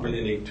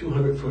property? Within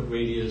a 200-foot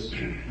radius,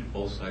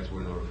 both sides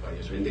were notified,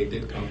 yes, sir, and they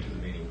did come to the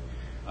meeting.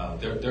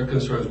 Their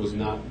concerns was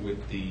not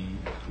with the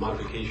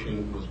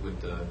modification, was with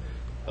the,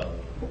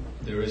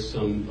 there is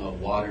some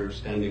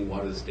standing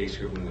water that stays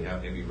here when we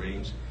have heavy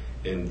rains,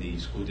 and the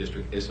school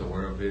district is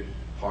aware of it.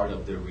 Part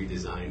of their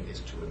redesign is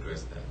to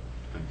address that.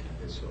 Okay.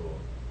 And so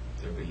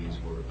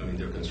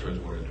their concerns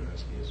were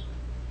addressed, yes.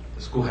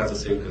 The school has the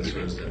same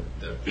concerns that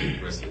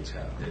residents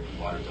have, that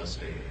water does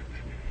stay there.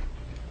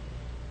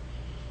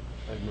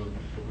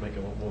 I'd make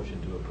a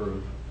motion to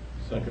approve.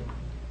 Second.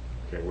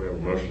 Okay, we have a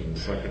motion and a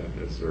second.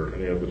 Is there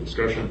any other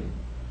discussion?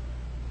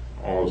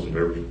 All those in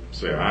favor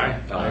say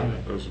aye. Aye.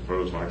 Those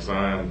opposed, like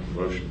sign.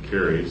 Motion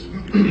carries.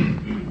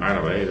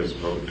 Item 8 is a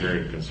public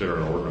hearing to consider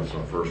an ordinance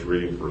on first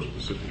reading for a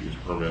specific use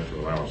permit to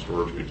allow a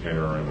storage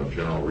container in the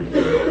general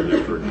retail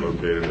district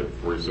located at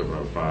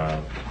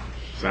 4705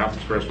 South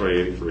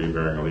Expressway 83,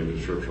 bearing a legal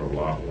description of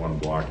Lot 1,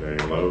 Block A,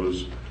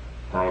 Lowe's,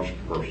 Harlingen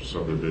Commercial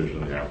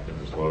Subdivision. The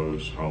applicant is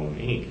Lowe's Home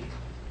Inc.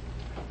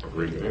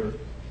 Rico.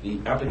 The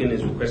applicant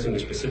is requesting a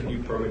specific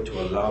use permit to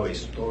allow a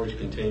storage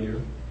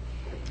container,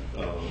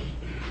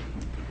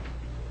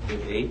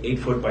 8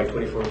 foot by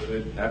 24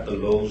 foot at the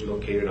Lowe's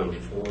located on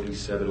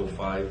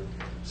 4705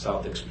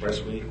 South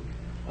Expressway.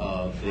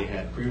 They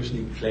had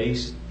previously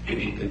placed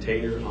the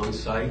container on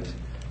site.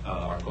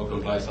 Our code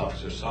compliance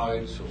officer saw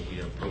it, so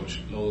we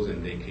approached Lowe's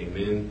and they came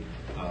in,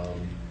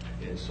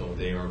 and so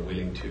they are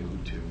willing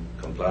to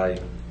comply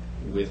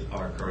with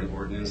our current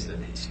ordinance that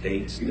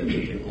states that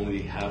they can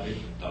only have it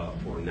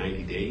for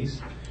 90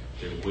 days.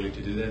 They're willing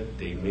to do that.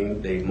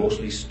 They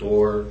mostly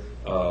store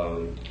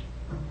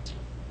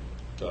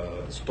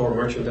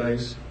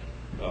merchandise.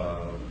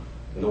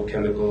 No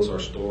chemicals are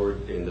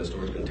stored in the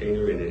storage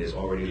container, and it is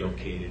already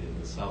located in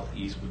the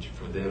southeast, which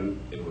for them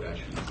it would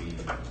actually be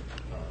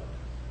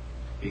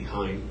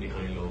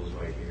behind Lowe's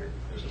right here.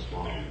 There's a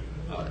small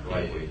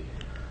driveway.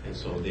 And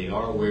so they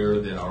are aware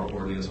that our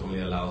ordinance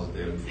only allows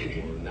them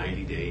for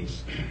 90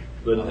 days.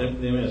 But let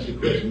me ask you a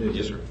question.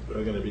 Yes, sir.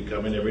 Are going to be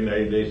coming every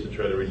 90 days to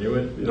try to renew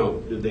it? No.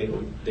 Did they?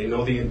 They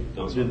know the.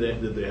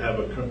 Did they have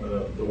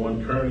the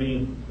one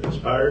currently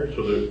expired?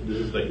 So this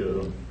is like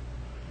a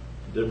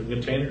different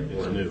container?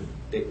 It's new.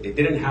 They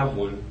didn't have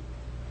one.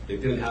 They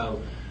didn't have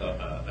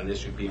an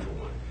SUP for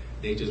one.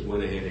 They just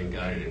went ahead and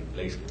got it and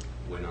placed it.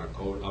 When our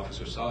code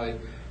officer saw it,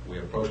 we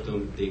approached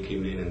them. They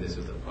came in, and this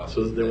is the process.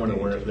 So they weren't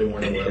aware. They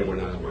weren't aware. They were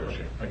not aware.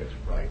 Okay, I guess.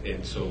 Right.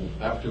 And so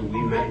after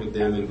we met with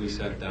them and we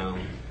sat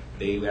down,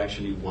 they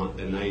actually want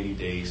the 90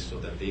 days so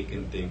that they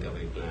can think of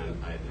a plan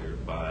either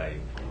by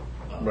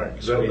Right.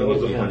 That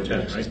was the behind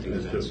intent, right? existing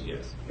Is events, to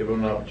yes, give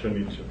them an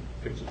opportunity to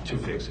fix it. to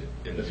fix it,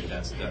 and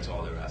that's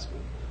all they're asking.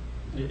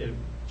 It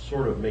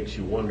sort of makes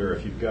you wonder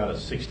if you've got a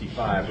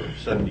 65 or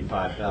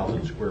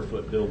 75,000 square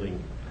foot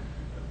building,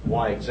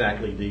 why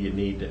exactly do you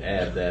need to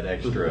add that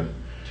extra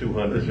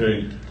 200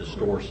 feet to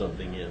store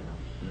something in?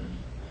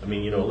 I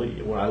mean, you know,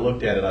 when I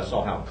looked at it, I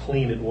saw how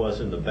clean it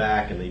was in the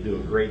back, and they do a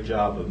great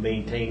job of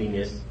maintaining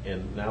it,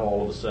 and now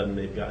all of a sudden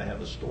they've got to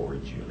have a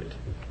storage unit.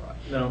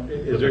 Now,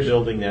 For a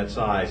building that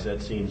size,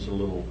 that seems a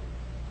little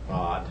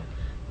odd.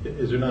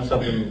 Is there not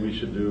something we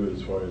should do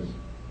as far as,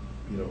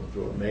 you know,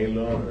 through a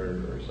mail on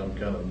or some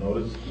kind of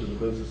notice to the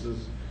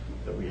businesses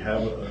that we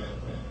have a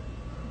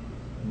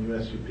new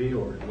SUP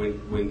or?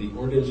 When the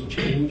ordinance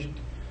changed,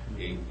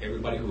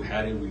 everybody who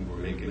had it, we were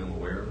making them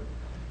aware.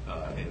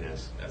 And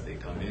as they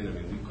come in, I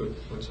mean, we could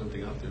put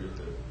something out there if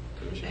the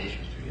commission wishes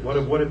to. Yes.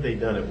 What have they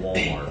done at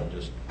Walmart?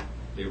 Just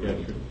They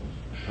removed.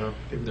 huh?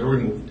 They're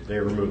removed.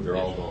 They're removed. They're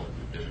all gone.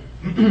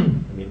 I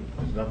mean,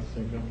 It's not the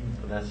same company?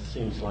 that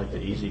seems like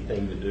the easy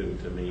thing to do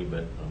to me, but,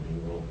 I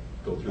mean, we'll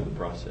go through the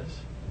process.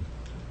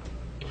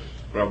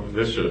 Well,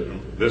 this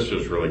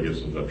just really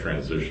gives them the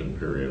transition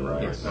period,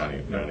 right? Yes.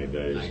 90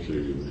 days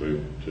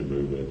to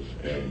move it.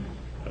 And,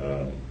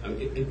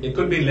 It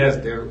could be less.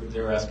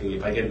 They're asking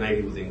if I get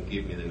 90, will they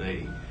give me the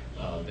 90?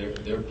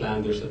 Their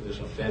plan, there's a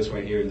fence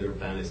right here, and their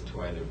plan is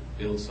to either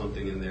build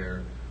something in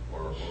there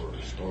or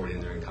store it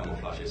in there and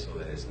camouflage it so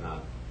that it's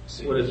not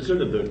seen. Well, it's good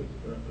that the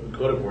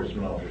code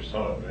enforcement officer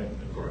saw it, right?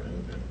 Correct.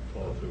 And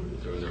followed through with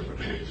it. Through their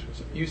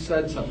procedures. You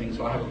said something,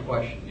 so I have a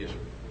question. Yes, sir.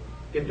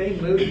 If they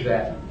moved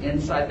that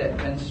inside that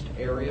fenced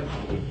area,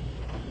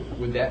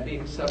 would that be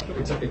acceptable?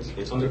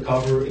 It's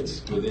undercover,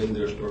 it's within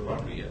their store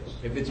property, yes.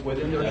 If it's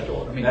within their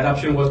store? I mean, That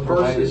option was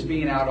provided. versus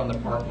being out on the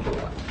parking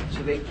lot.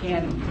 So they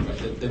can,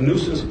 The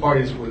nuisance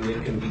part is when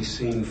it can be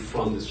seen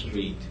from the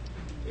street.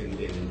 In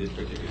this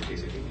particular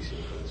case, it can be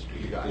seen from the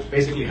street. It's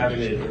basically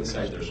having it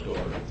inside their store,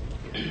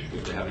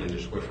 if they have it in their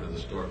square foot of the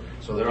store.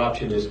 So their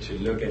option is to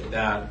look at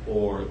that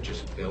or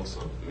just build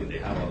something. I mean, they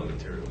have all the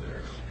material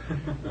there.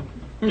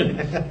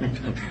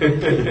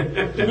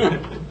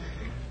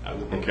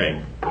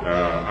 okay,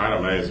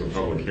 item A is a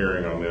public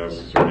hearing on this.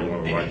 Is there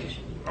anyone who'd like to,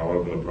 I'll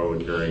open the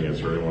public hearing.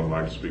 Is there anyone who'd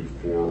like to speak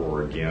for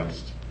or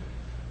against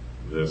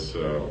this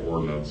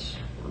ordinance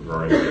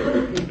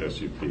regarding the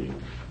SUP?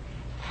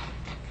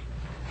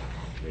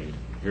 Okay,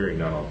 hearing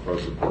none, I'll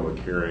close the public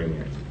hearing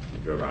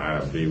and go to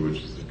item B,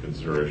 which is the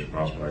consideration of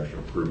possible action to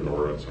approve an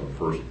ordinance on the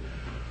first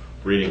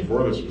reading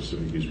for the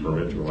specific use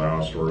permit to allow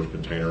a storage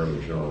container in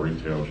the general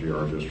retail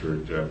GR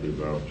district at the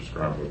above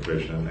described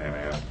location, and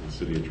ask the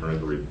city attorney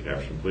to read the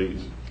caption,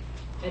 please.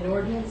 An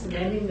ordinance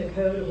amending the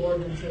Code of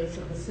Ordinances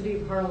of the City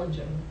of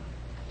Harlingen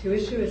to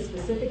issue a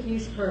specific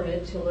use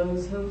permit to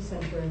Lowe's Home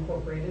Center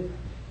Incorporated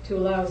to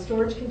allow a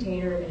storage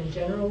container in a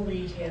general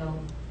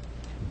retail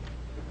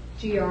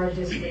GR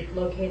district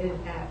located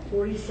at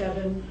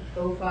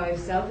 4705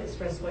 South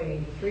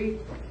Expressway 83,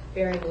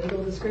 bearing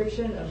legal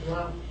description of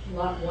Lot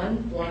 1,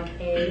 Block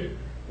A,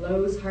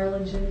 Lowe's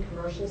Harlingen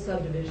Commercial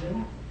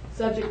Subdivision,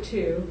 subject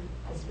to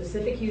a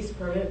specific use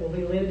permit will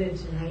be limited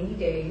to 90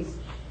 days.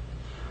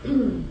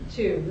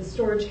 2, the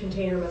storage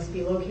container must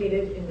be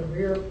located in the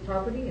rear of the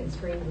property and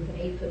screened with an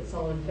 8-foot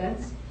solid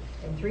fence.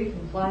 And 3,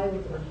 comply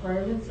with the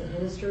requirements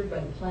administered by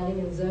the Planning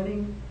and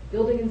Zoning,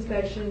 Building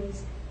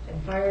Inspections,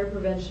 and Fire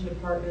Prevention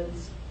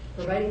Departments,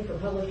 providing for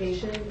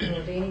publication and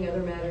ordaining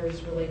other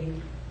matters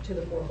relating to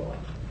the foregoing.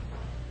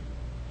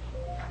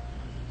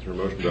 Is there a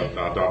motion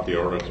to adopt the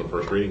ordinance on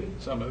first reading?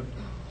 so moved.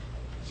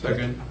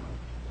 Second.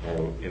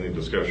 Any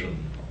discussion?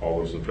 All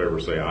those in favor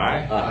say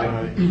aye.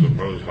 Aye. Those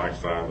opposed, like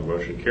sign. The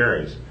motion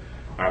carries.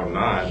 Item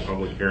 9,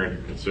 public hearing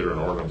to consider an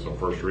ordinance on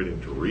first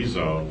reading to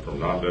rezone from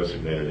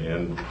non-designated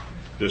N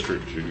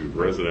district to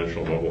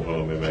residential mobile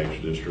home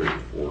MH district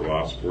for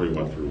lots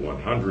 41 through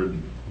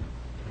 100.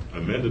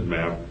 Amended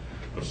map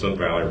of Sun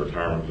Valley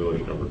Retirement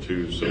Village number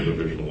 2,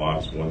 subdivision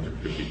lots 1 through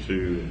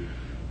 52,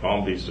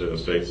 Palm Vista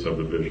Estates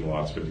subdivision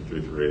lots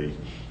 53 through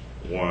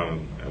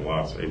 81, and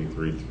lots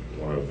 83 through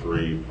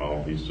 103,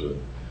 Palm Vista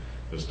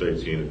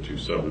Estates Unit 2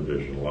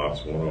 subdivision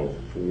lots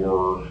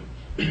 104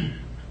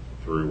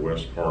 through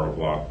west part of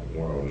lot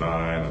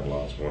 109, and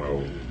lots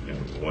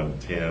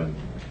 110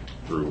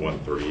 through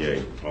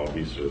 138, Palm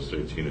Vista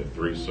Estates Unit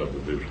 3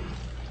 subdivision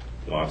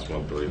lots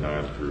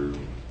 139 through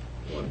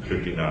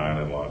 159,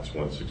 and lots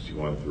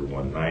 161 through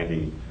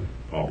 190,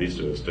 Palm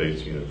Vista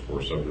Estates Unit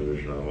 4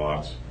 subdivision, and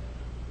lots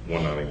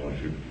 191,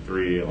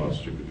 253, and lots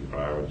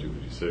 255 and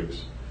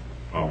 256,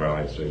 Palm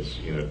Valley Estates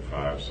Unit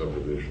 5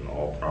 subdivision,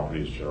 all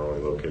properties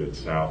generally located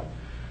south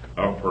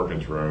of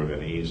Perkins Road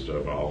and east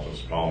of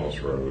Altus Palmas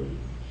Road.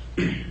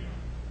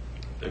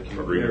 Thank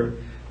you, Mayor.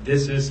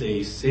 This is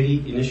a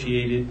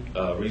city-initiated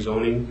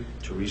rezoning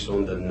to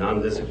rezone the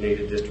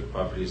non-designated district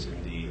properties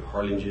in the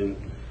Harlingen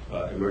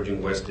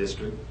Emerging West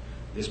District.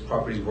 These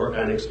properties were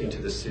annexed into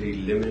the city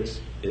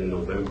limits in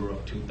November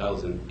of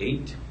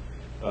 2008.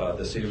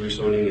 The city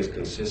rezoning is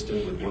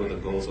consistent with one of the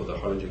goals of the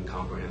Harlingen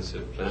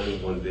Comprehensive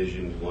Plan, One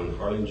Vision, One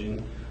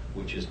Harlingen,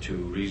 which is to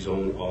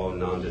rezone all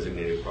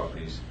non-designated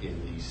properties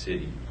in the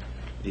city.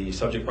 The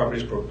subject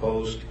properties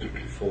proposed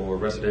for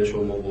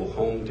residential mobile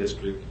home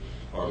district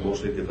are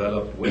mostly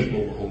developed with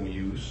mobile home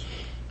use.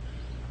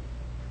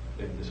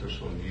 And these are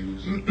some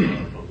views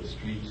from the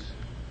streets.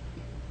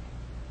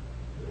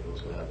 We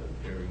also have an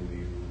aerial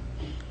view.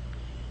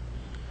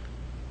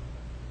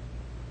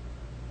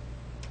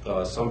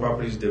 Some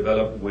properties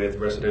developed with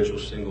residential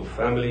single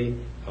family.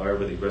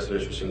 However, the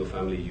residential single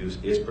family use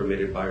is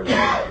permitted by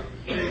right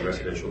in the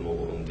residential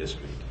mobile home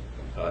district.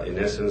 In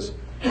essence,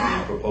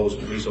 the proposed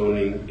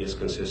rezoning is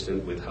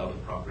consistent with how the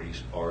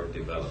properties are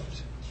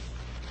developed.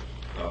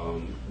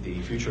 The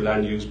future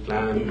land use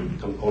plan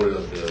component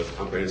of the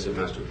comprehensive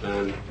master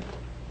plan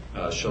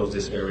shows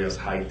this area as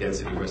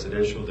high-density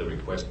residential. The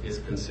request is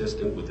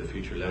consistent with the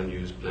future land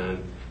use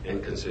plan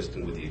and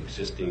consistent with the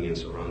existing and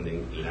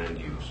surrounding land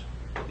use.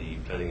 The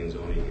planning and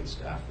zoning and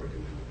staff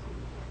recommend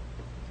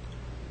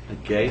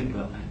approval. Gabe,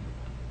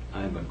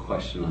 I have a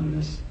question on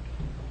this.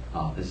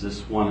 Is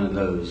this one of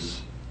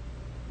those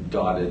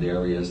dotted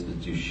areas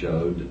that you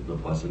showed the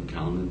Pleasant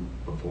County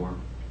before?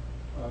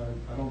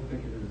 I don't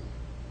think it is.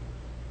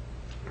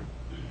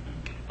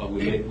 But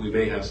we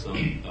may have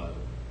some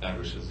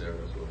addresses there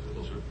as well.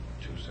 Those are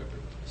two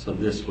separate. So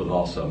this would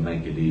also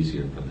make it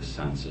easier for the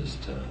census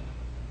to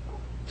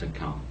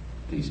count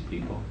these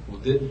people? Well,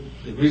 the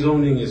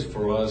rezoning is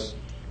for us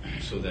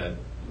so that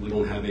we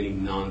don't have any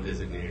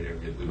non-designated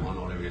areas. We want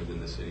all areas in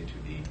the city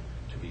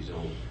to be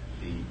zoned.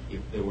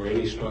 If there were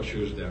any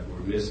structures that were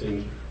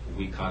missing,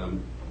 we caught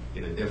them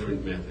in a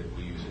different method.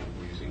 We're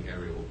using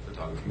aerial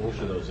photography.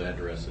 Most of those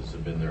addresses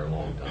have been there a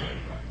long time.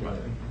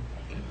 Right.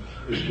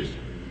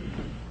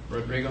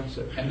 Rodrigo,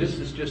 and this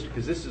is just,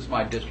 because this is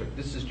my district,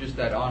 this is just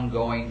that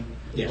ongoing.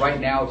 Yes. Right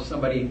now, if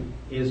somebody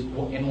is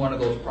in one of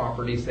those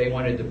properties, they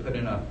wanted to put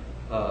in a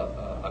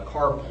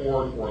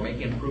carport or make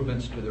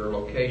improvements to their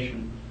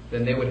location,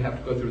 then they would have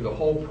to go through the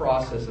whole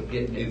process of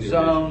getting it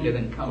zoned and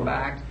then come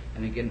back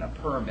and then getting a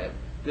permit.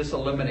 This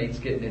eliminates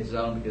getting it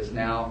zoned because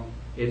now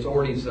it's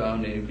already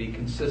zoned and it'd be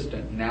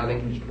consistent. Now they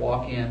can just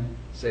walk in,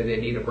 say they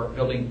need a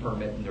building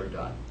permit, and they're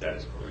done. That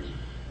is correct.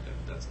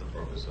 That's the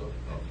purpose of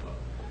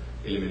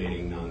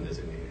eliminating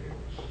non-designated areas.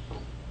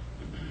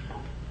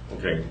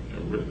 Okay,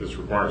 this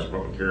requires a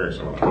public hearing,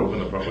 so I'm going to open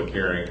the public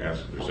hearing,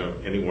 ask if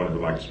there's anyone who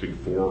would like to speak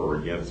for or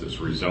against this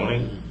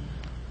rezoning.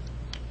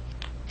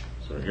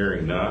 So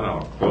hearing none,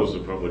 I'll close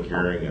the public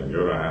hearing and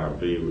go to item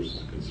B, which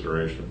is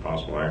consideration of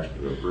possible action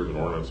to approve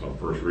an ordinance on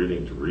first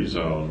reading to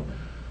rezone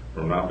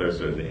from not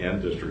designated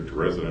N district to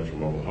residential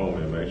mobile home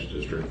MH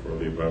district for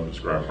the above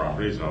described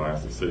properties. And I'll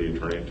ask the city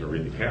attorney to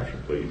read the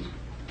caption, please.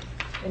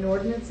 An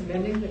ordinance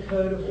amending the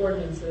Code of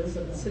Ordinances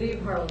of the City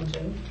of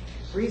Harlingen,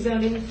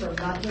 rezoning from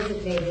not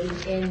designated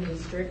N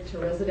district to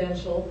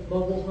residential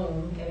mobile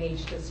home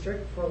MH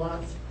district for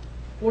lots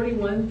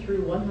 41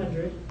 through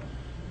 100,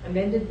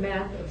 amended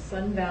map of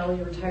Sun Valley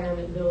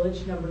Retirement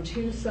Village Number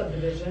 2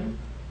 subdivision,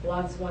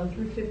 lots 1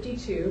 through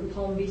 52,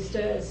 Palm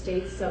Vista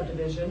Estates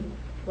subdivision,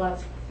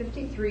 lots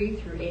 53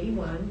 through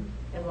 81,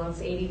 and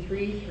lots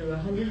 83 through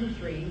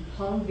 103,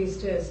 Palm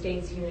Vista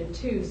Estates Unit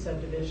 2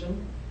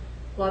 subdivision,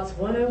 lots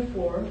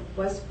 104,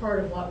 west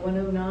part of lot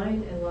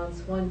 109, and lots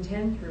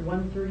 110 through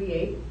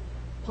 138,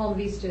 Palm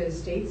Vista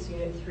Estates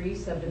Unit 3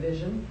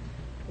 subdivision,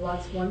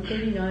 lots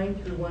 139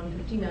 through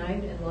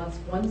 159, and lots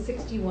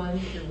 161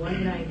 through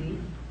 190,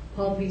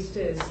 Palm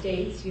Vista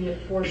Estates Unit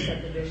 4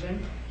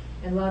 subdivision,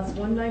 and lots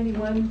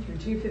 191 through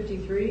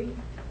 253,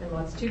 and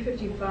lots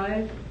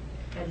 255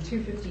 and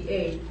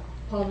 258,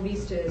 Palm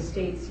Vista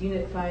Estates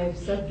Unit 5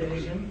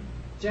 subdivision,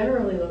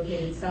 generally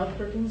located South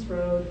Perkins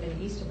Road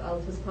and east of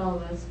Altas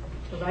Palmas,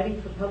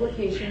 providing for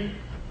publication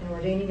and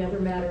ordaining other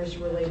matters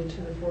related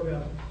to the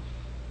foregoing.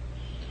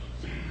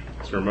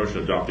 Is there a motion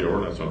to adopt the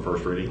ordinance on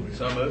first reading?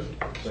 So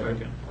moved.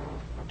 Second.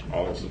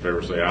 All those in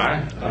favor say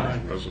aye. Aye.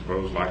 Those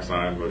opposed, like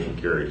sign. Motion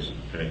carries.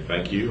 Okay,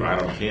 thank you.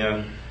 Item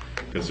 10,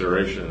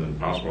 consideration and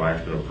possible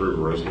action to approve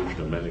a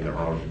resolution amending the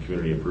Harlingen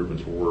Community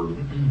Improvements Board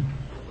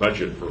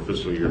budget for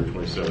fiscal year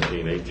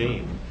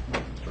 2017-18.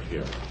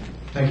 Yeah.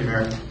 Thank you,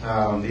 Mayor.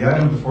 The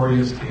item before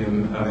you is to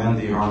amend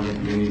the Harlingen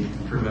Community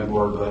Improvement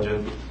Board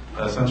budget.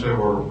 Essentially,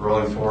 we're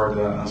rolling forward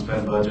the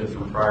unspent budget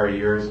from prior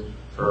years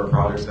for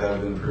projects that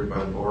have been approved by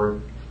the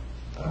board.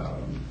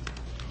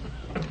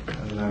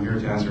 And I'm here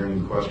to answer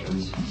any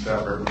questions.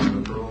 Staff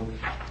recommends approval.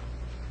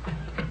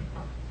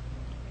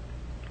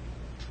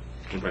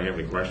 Anybody have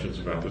any questions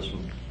about this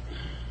one?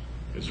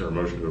 Is there a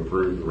motion to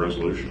approve the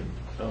resolution?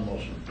 No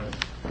motion.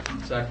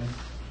 Second.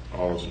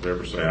 All those in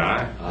favor say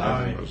aye.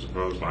 Aye. Those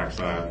opposed, like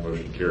sign.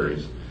 Motion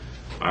carries.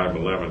 Item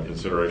 11,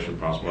 consideration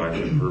possible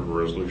action to approve a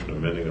resolution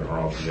amending the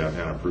Harlingen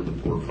Downtown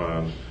Improvement Board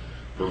Fund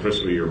for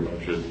fiscal year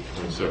budget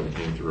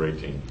 2017 through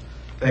 18.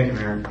 Thank you,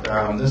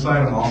 Mayor. This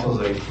item also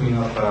is a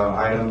cleanup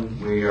item.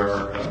 We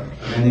are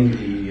amending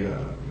the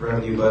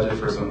revenue budget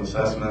for some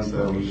assessments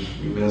that we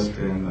missed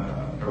in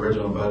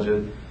original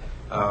budget.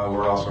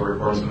 We're also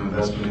reporting some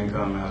investment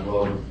income as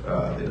well.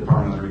 The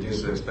department has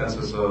reduced the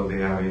expenses, so they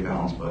have a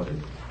balanced budget.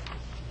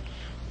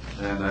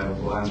 And I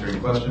will answer any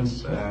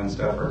questions, and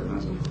staff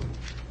recommends approval.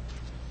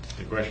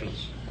 Any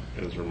questions?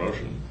 Is there a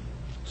motion?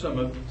 So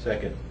moved.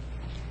 Second.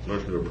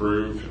 Motion to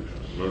approve.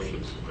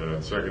 Motion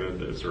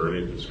seconded. Is there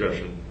any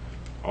discussion?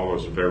 All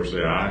those in favor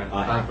say aye.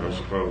 Aye. Those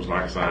opposed,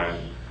 like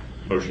sign.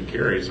 Motion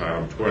carries.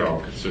 Item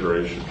 12,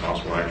 consideration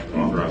possible action to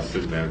authorize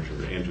the city manager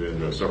to enter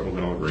into a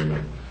supplemental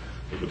agreement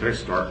with the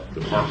TxDOT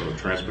Department of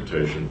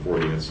Transportation for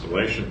the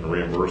installation and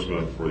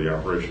reimbursement for the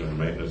operation and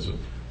maintenance of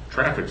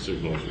traffic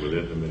signals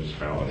within the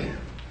municipality.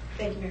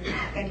 Thank you, Mayor.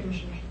 Thank you,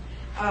 Commissioners.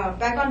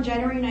 Back on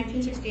January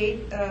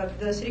 1968,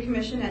 the City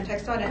Commission and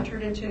TxDOT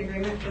entered into an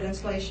agreement for the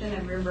installation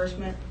and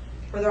reimbursement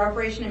for the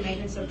operation and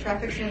maintenance of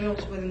traffic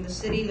signals within the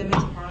city limits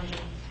of Harlingen.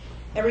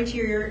 Every 2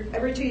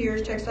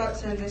 years, TxDOT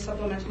sends a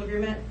supplemental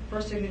agreement for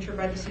signature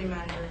by the city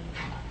manager.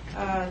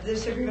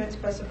 This agreement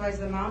specifies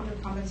the amount of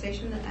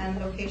compensation and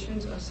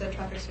locations of said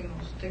traffic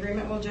signals. The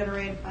agreement will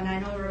generate an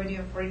annual revenue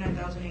of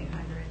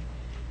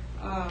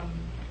 $49,800.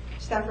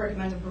 Staff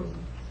recommends approval.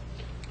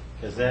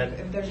 Is that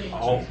If there's any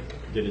all, changes.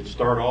 did it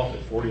start off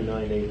at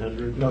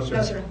 49,800? No, sir.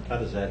 No, sir. How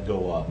does that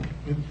go up?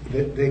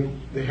 They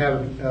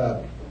have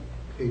a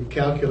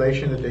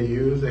calculation that they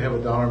use. They have a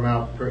dollar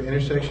amount per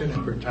intersection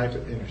and per type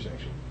of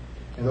intersection.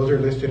 And those are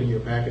listed in your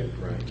packet.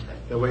 Right.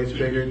 The way it's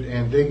figured,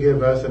 and they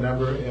give us a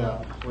number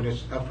when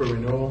it's up for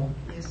renewal.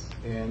 Yes.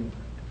 And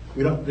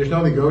we don't, there's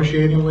no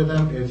negotiating with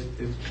them. It's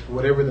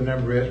whatever the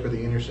number is for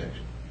the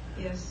intersection.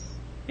 Yes.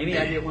 Any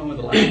idea when was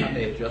the last time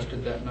they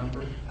adjusted that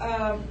number?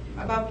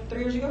 About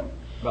 3 years ago?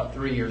 About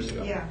 3 years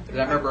ago. Yeah. 'Cause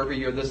I remember every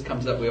year this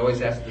comes up, we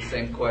always ask the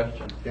same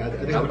question. Yeah, I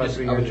think I it's about was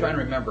 3 I was years trying to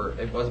ago. remember,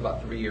 it was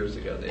about 3 years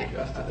ago they I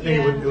adjusted.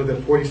 think it was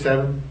at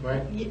 47,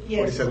 right?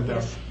 Yes, 47,000.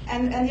 yes.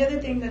 And the other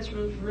thing that's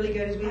really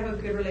good is we have a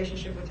good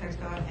relationship with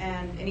TxDOT,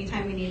 and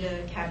anytime we need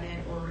a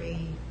cabinet or a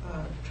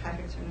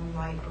traffic signal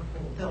light or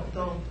pole,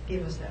 they'll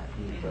give us that.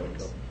 And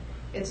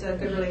it's a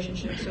good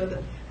relationship, so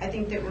that I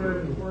think that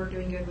we're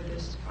doing good with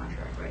this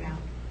contract right now.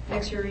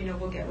 Next year,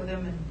 we'll get with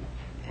them and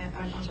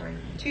I'm sorry,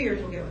 2 years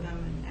we'll get with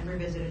them and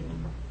revisit it,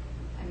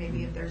 and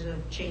maybe if there's a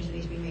change that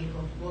needs to be made,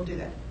 we'll do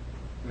that.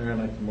 Mayor, I'd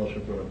like the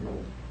motion for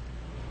approval.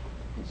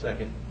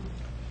 Second.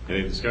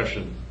 Any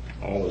discussion?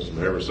 All those in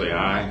favor say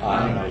aye.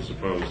 Aye. Those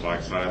opposed,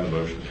 like sign. The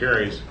motion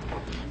carries.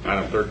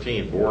 Item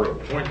 13, board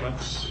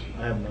appointments.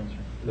 I have none, sir.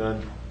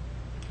 None.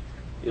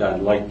 Yeah,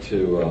 I'd like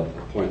to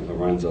appoint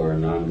Lorenzo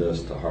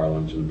Hernandez to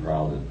Harlingen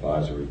Proud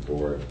Advisory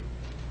Board,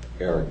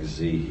 Eric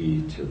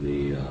Zehe to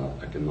the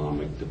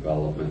Economic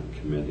Development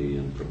Committee,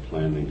 and for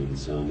Planning and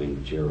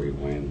Zoning, Jerry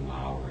Wayne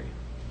Lowry.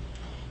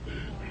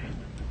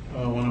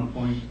 I want to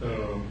appoint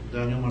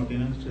Daniel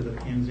Martinez to the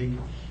P&Z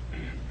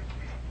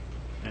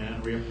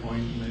and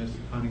reappoint Ms.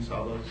 Connie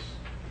Salas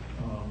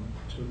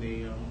to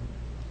the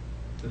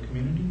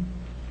community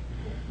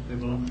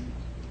development.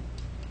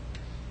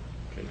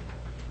 Okay.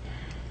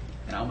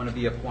 And I'm going to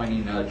be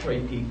appointing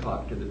Trey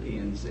Peacock to the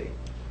P&Z.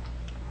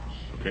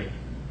 Okay.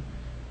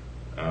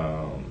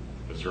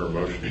 Is there a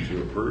motion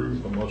to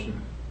approve? A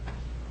motion.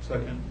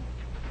 Second.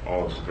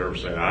 All those in favor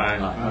say aye.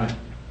 Aye.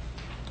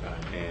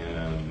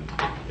 And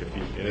if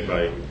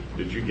anybody,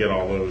 did you get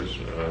all those,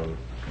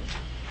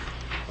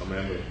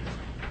 Amanda?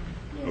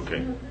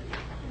 Okay.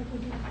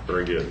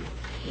 Very good.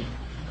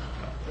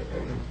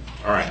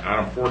 All right,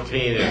 item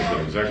 14 is an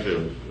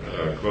executive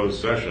closed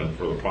session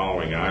for the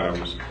following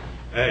items.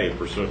 A,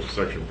 pursuant to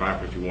section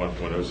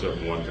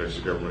 551.071 Texas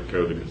Government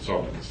Code, to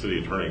consult with the city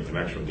attorney in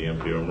connection with the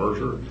MPO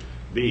merger.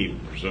 B,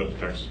 pursuant to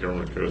Texas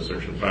Government Code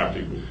section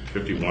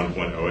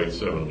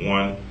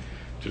 551.0871,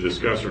 to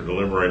discuss or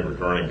deliberate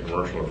regarding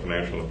commercial or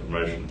financial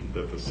information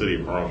that the city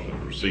of Harlingen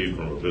has received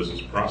from a business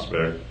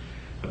prospect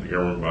that the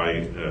government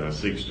body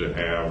seeks to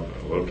have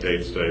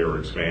locate, stay, or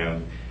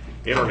expand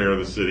in or near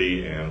the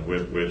city, and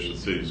with which the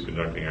city is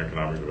conducting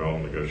economic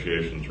development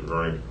negotiations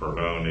regarding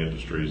Cardone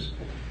Industries.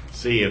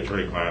 C,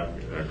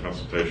 attorney-client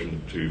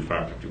consultation to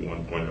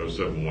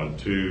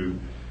 551.0712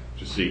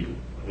 to seek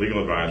legal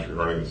advice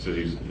regarding the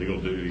city's legal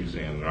duties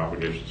and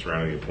obligations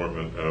surrounding the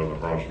appointment of a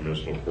Harlingen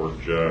Municipal Court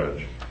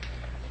judge.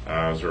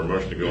 Is there a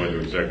motion to go into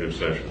executive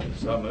session?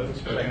 So moved.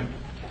 Second.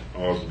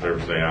 All those in favor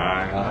say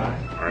aye. Aye.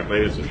 All right,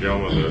 ladies and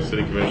gentlemen, the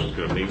city commission is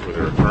going to meet with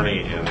their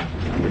attorney in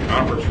the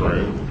conference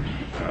room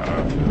to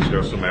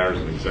discuss some matters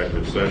in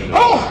executive session. We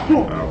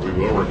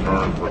will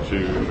return for 2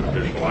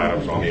 additional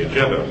items on the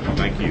agenda.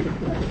 Thank you.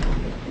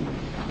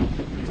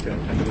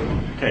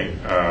 Okay,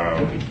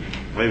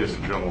 ladies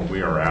and gentlemen,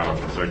 we are out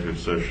of executive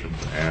session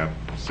at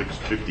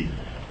 6:50.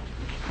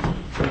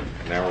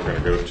 Now we're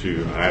going to go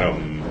to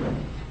item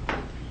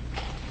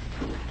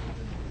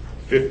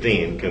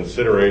 15,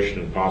 consideration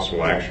and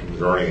possible action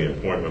regarding the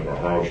appointment of a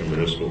Harlingen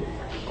Municipal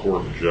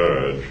Court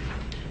judge.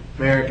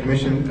 Mayor and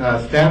Commission,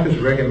 staff is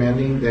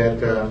recommending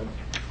that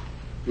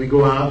we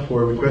go out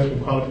for a request for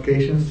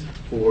qualifications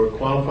for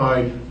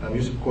qualified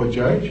municipal court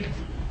judge,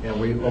 and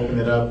we open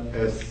it up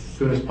as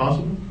soon as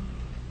possible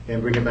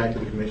and bring it back to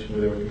the commission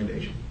with a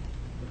recommendation.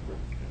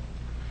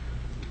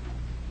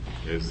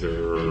 Is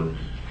there?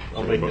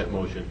 I'll make that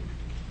motion.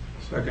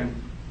 Second.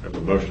 I have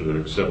a motion to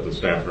accept the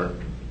staff,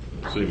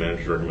 city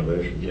manager's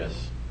recommendation.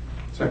 Yes.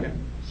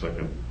 Second.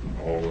 Second.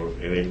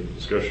 Any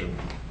discussion?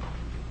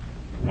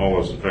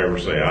 All those in favor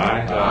say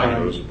aye. Aye.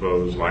 Those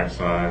opposed, like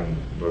sign.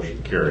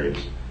 Motion carries.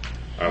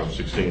 Item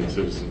 16,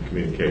 citizen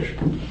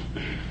communication.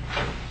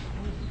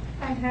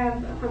 I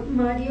have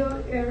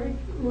Mario Eric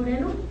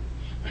Moreno.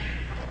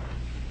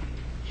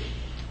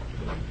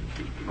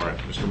 All right,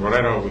 Mr.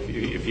 Moreno,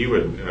 if you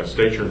would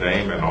state your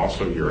name and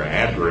also your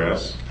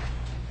address,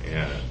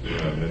 and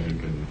then you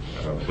can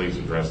please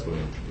address the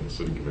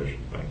city commission.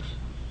 Thanks.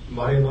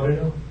 Mario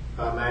Moreno,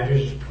 my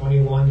address is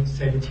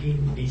 2117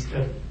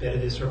 Vista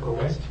Verde Circle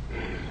West.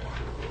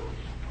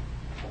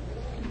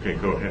 Okay,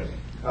 go ahead.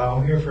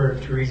 I'm here for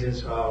 2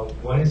 reasons.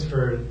 One is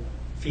for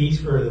fees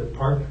for the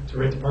park, to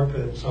rent the park for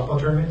the softball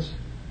tournaments.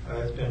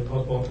 It's been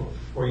postponed for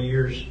 4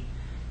 years,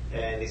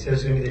 and they said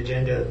it's going to be the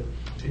agenda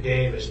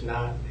today, but it's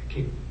not. They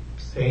keep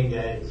saying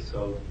that,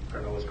 so I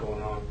don't know what's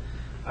going on.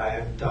 I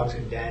have talked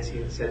to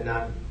Dancy and said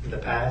not in the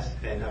past,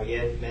 and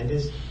Javier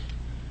Mendez.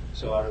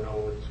 So I don't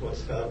know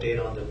what's the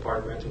update on the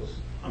park rentals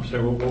I'm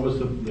sorry, what was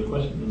the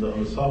question,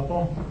 on the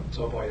softball?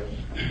 Softball,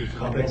 yeah.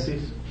 Complex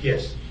piece?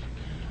 Yes.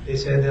 They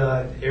said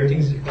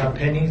everything's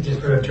pending,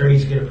 just for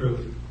attorneys to get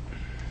approved.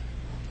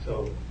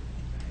 So,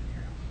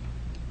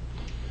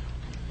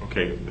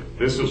 Okay,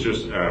 this is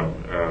just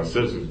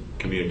citizen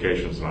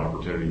communications, an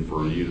opportunity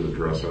for you to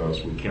address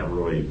us. We can't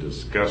really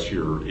discuss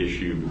your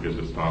issue because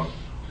it's not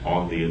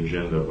on the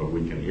agenda, but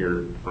we can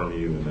hear from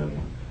you and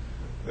then.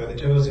 the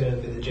total's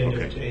in the agenda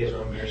Okay. for today is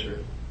on Mayor, sir.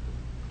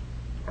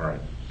 All right.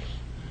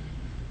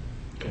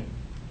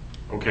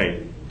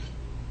 Okay.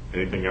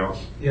 Anything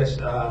else? Yes,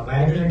 my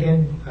address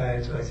again,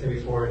 as I said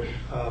before,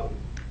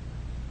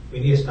 we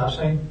need a stop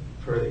sign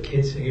for the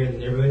kids here in the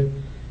neighborhood.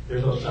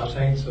 There's no stop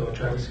sign, so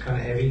traffic's kind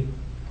of heavy.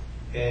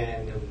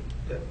 And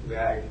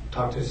I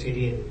talked to the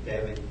city and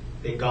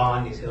they're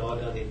gone. They said, oh,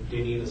 no, they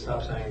do need a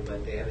stop sign,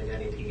 but they haven't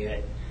done anything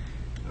yet.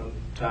 I'm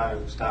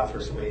trying to stop for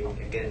somebody to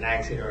get an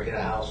accident or hit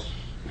a house.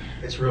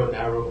 It's real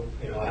narrow.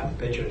 I have a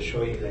picture to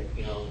show you,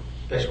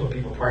 especially when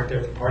people park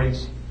there for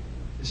parties.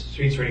 The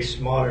street's already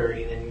smaller,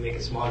 and then you make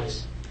it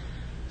smallest.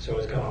 So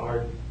it's kind of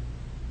hard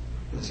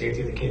for the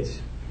safety of the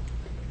kids.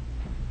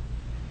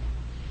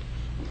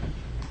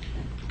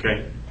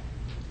 Okay.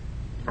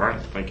 All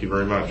right. Thank you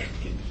very much.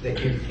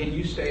 Thank you. Can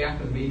you stay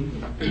after the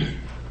meeting?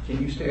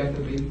 Can you stay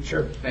after the meeting?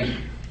 Sure. Thank you.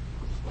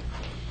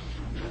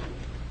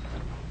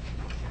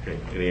 Okay.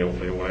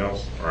 Anyone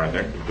else? All right.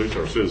 That concludes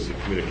our citizen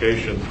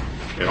communication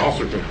and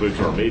also concludes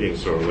our meeting.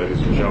 So, ladies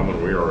and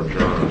gentlemen, we are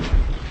adjourned.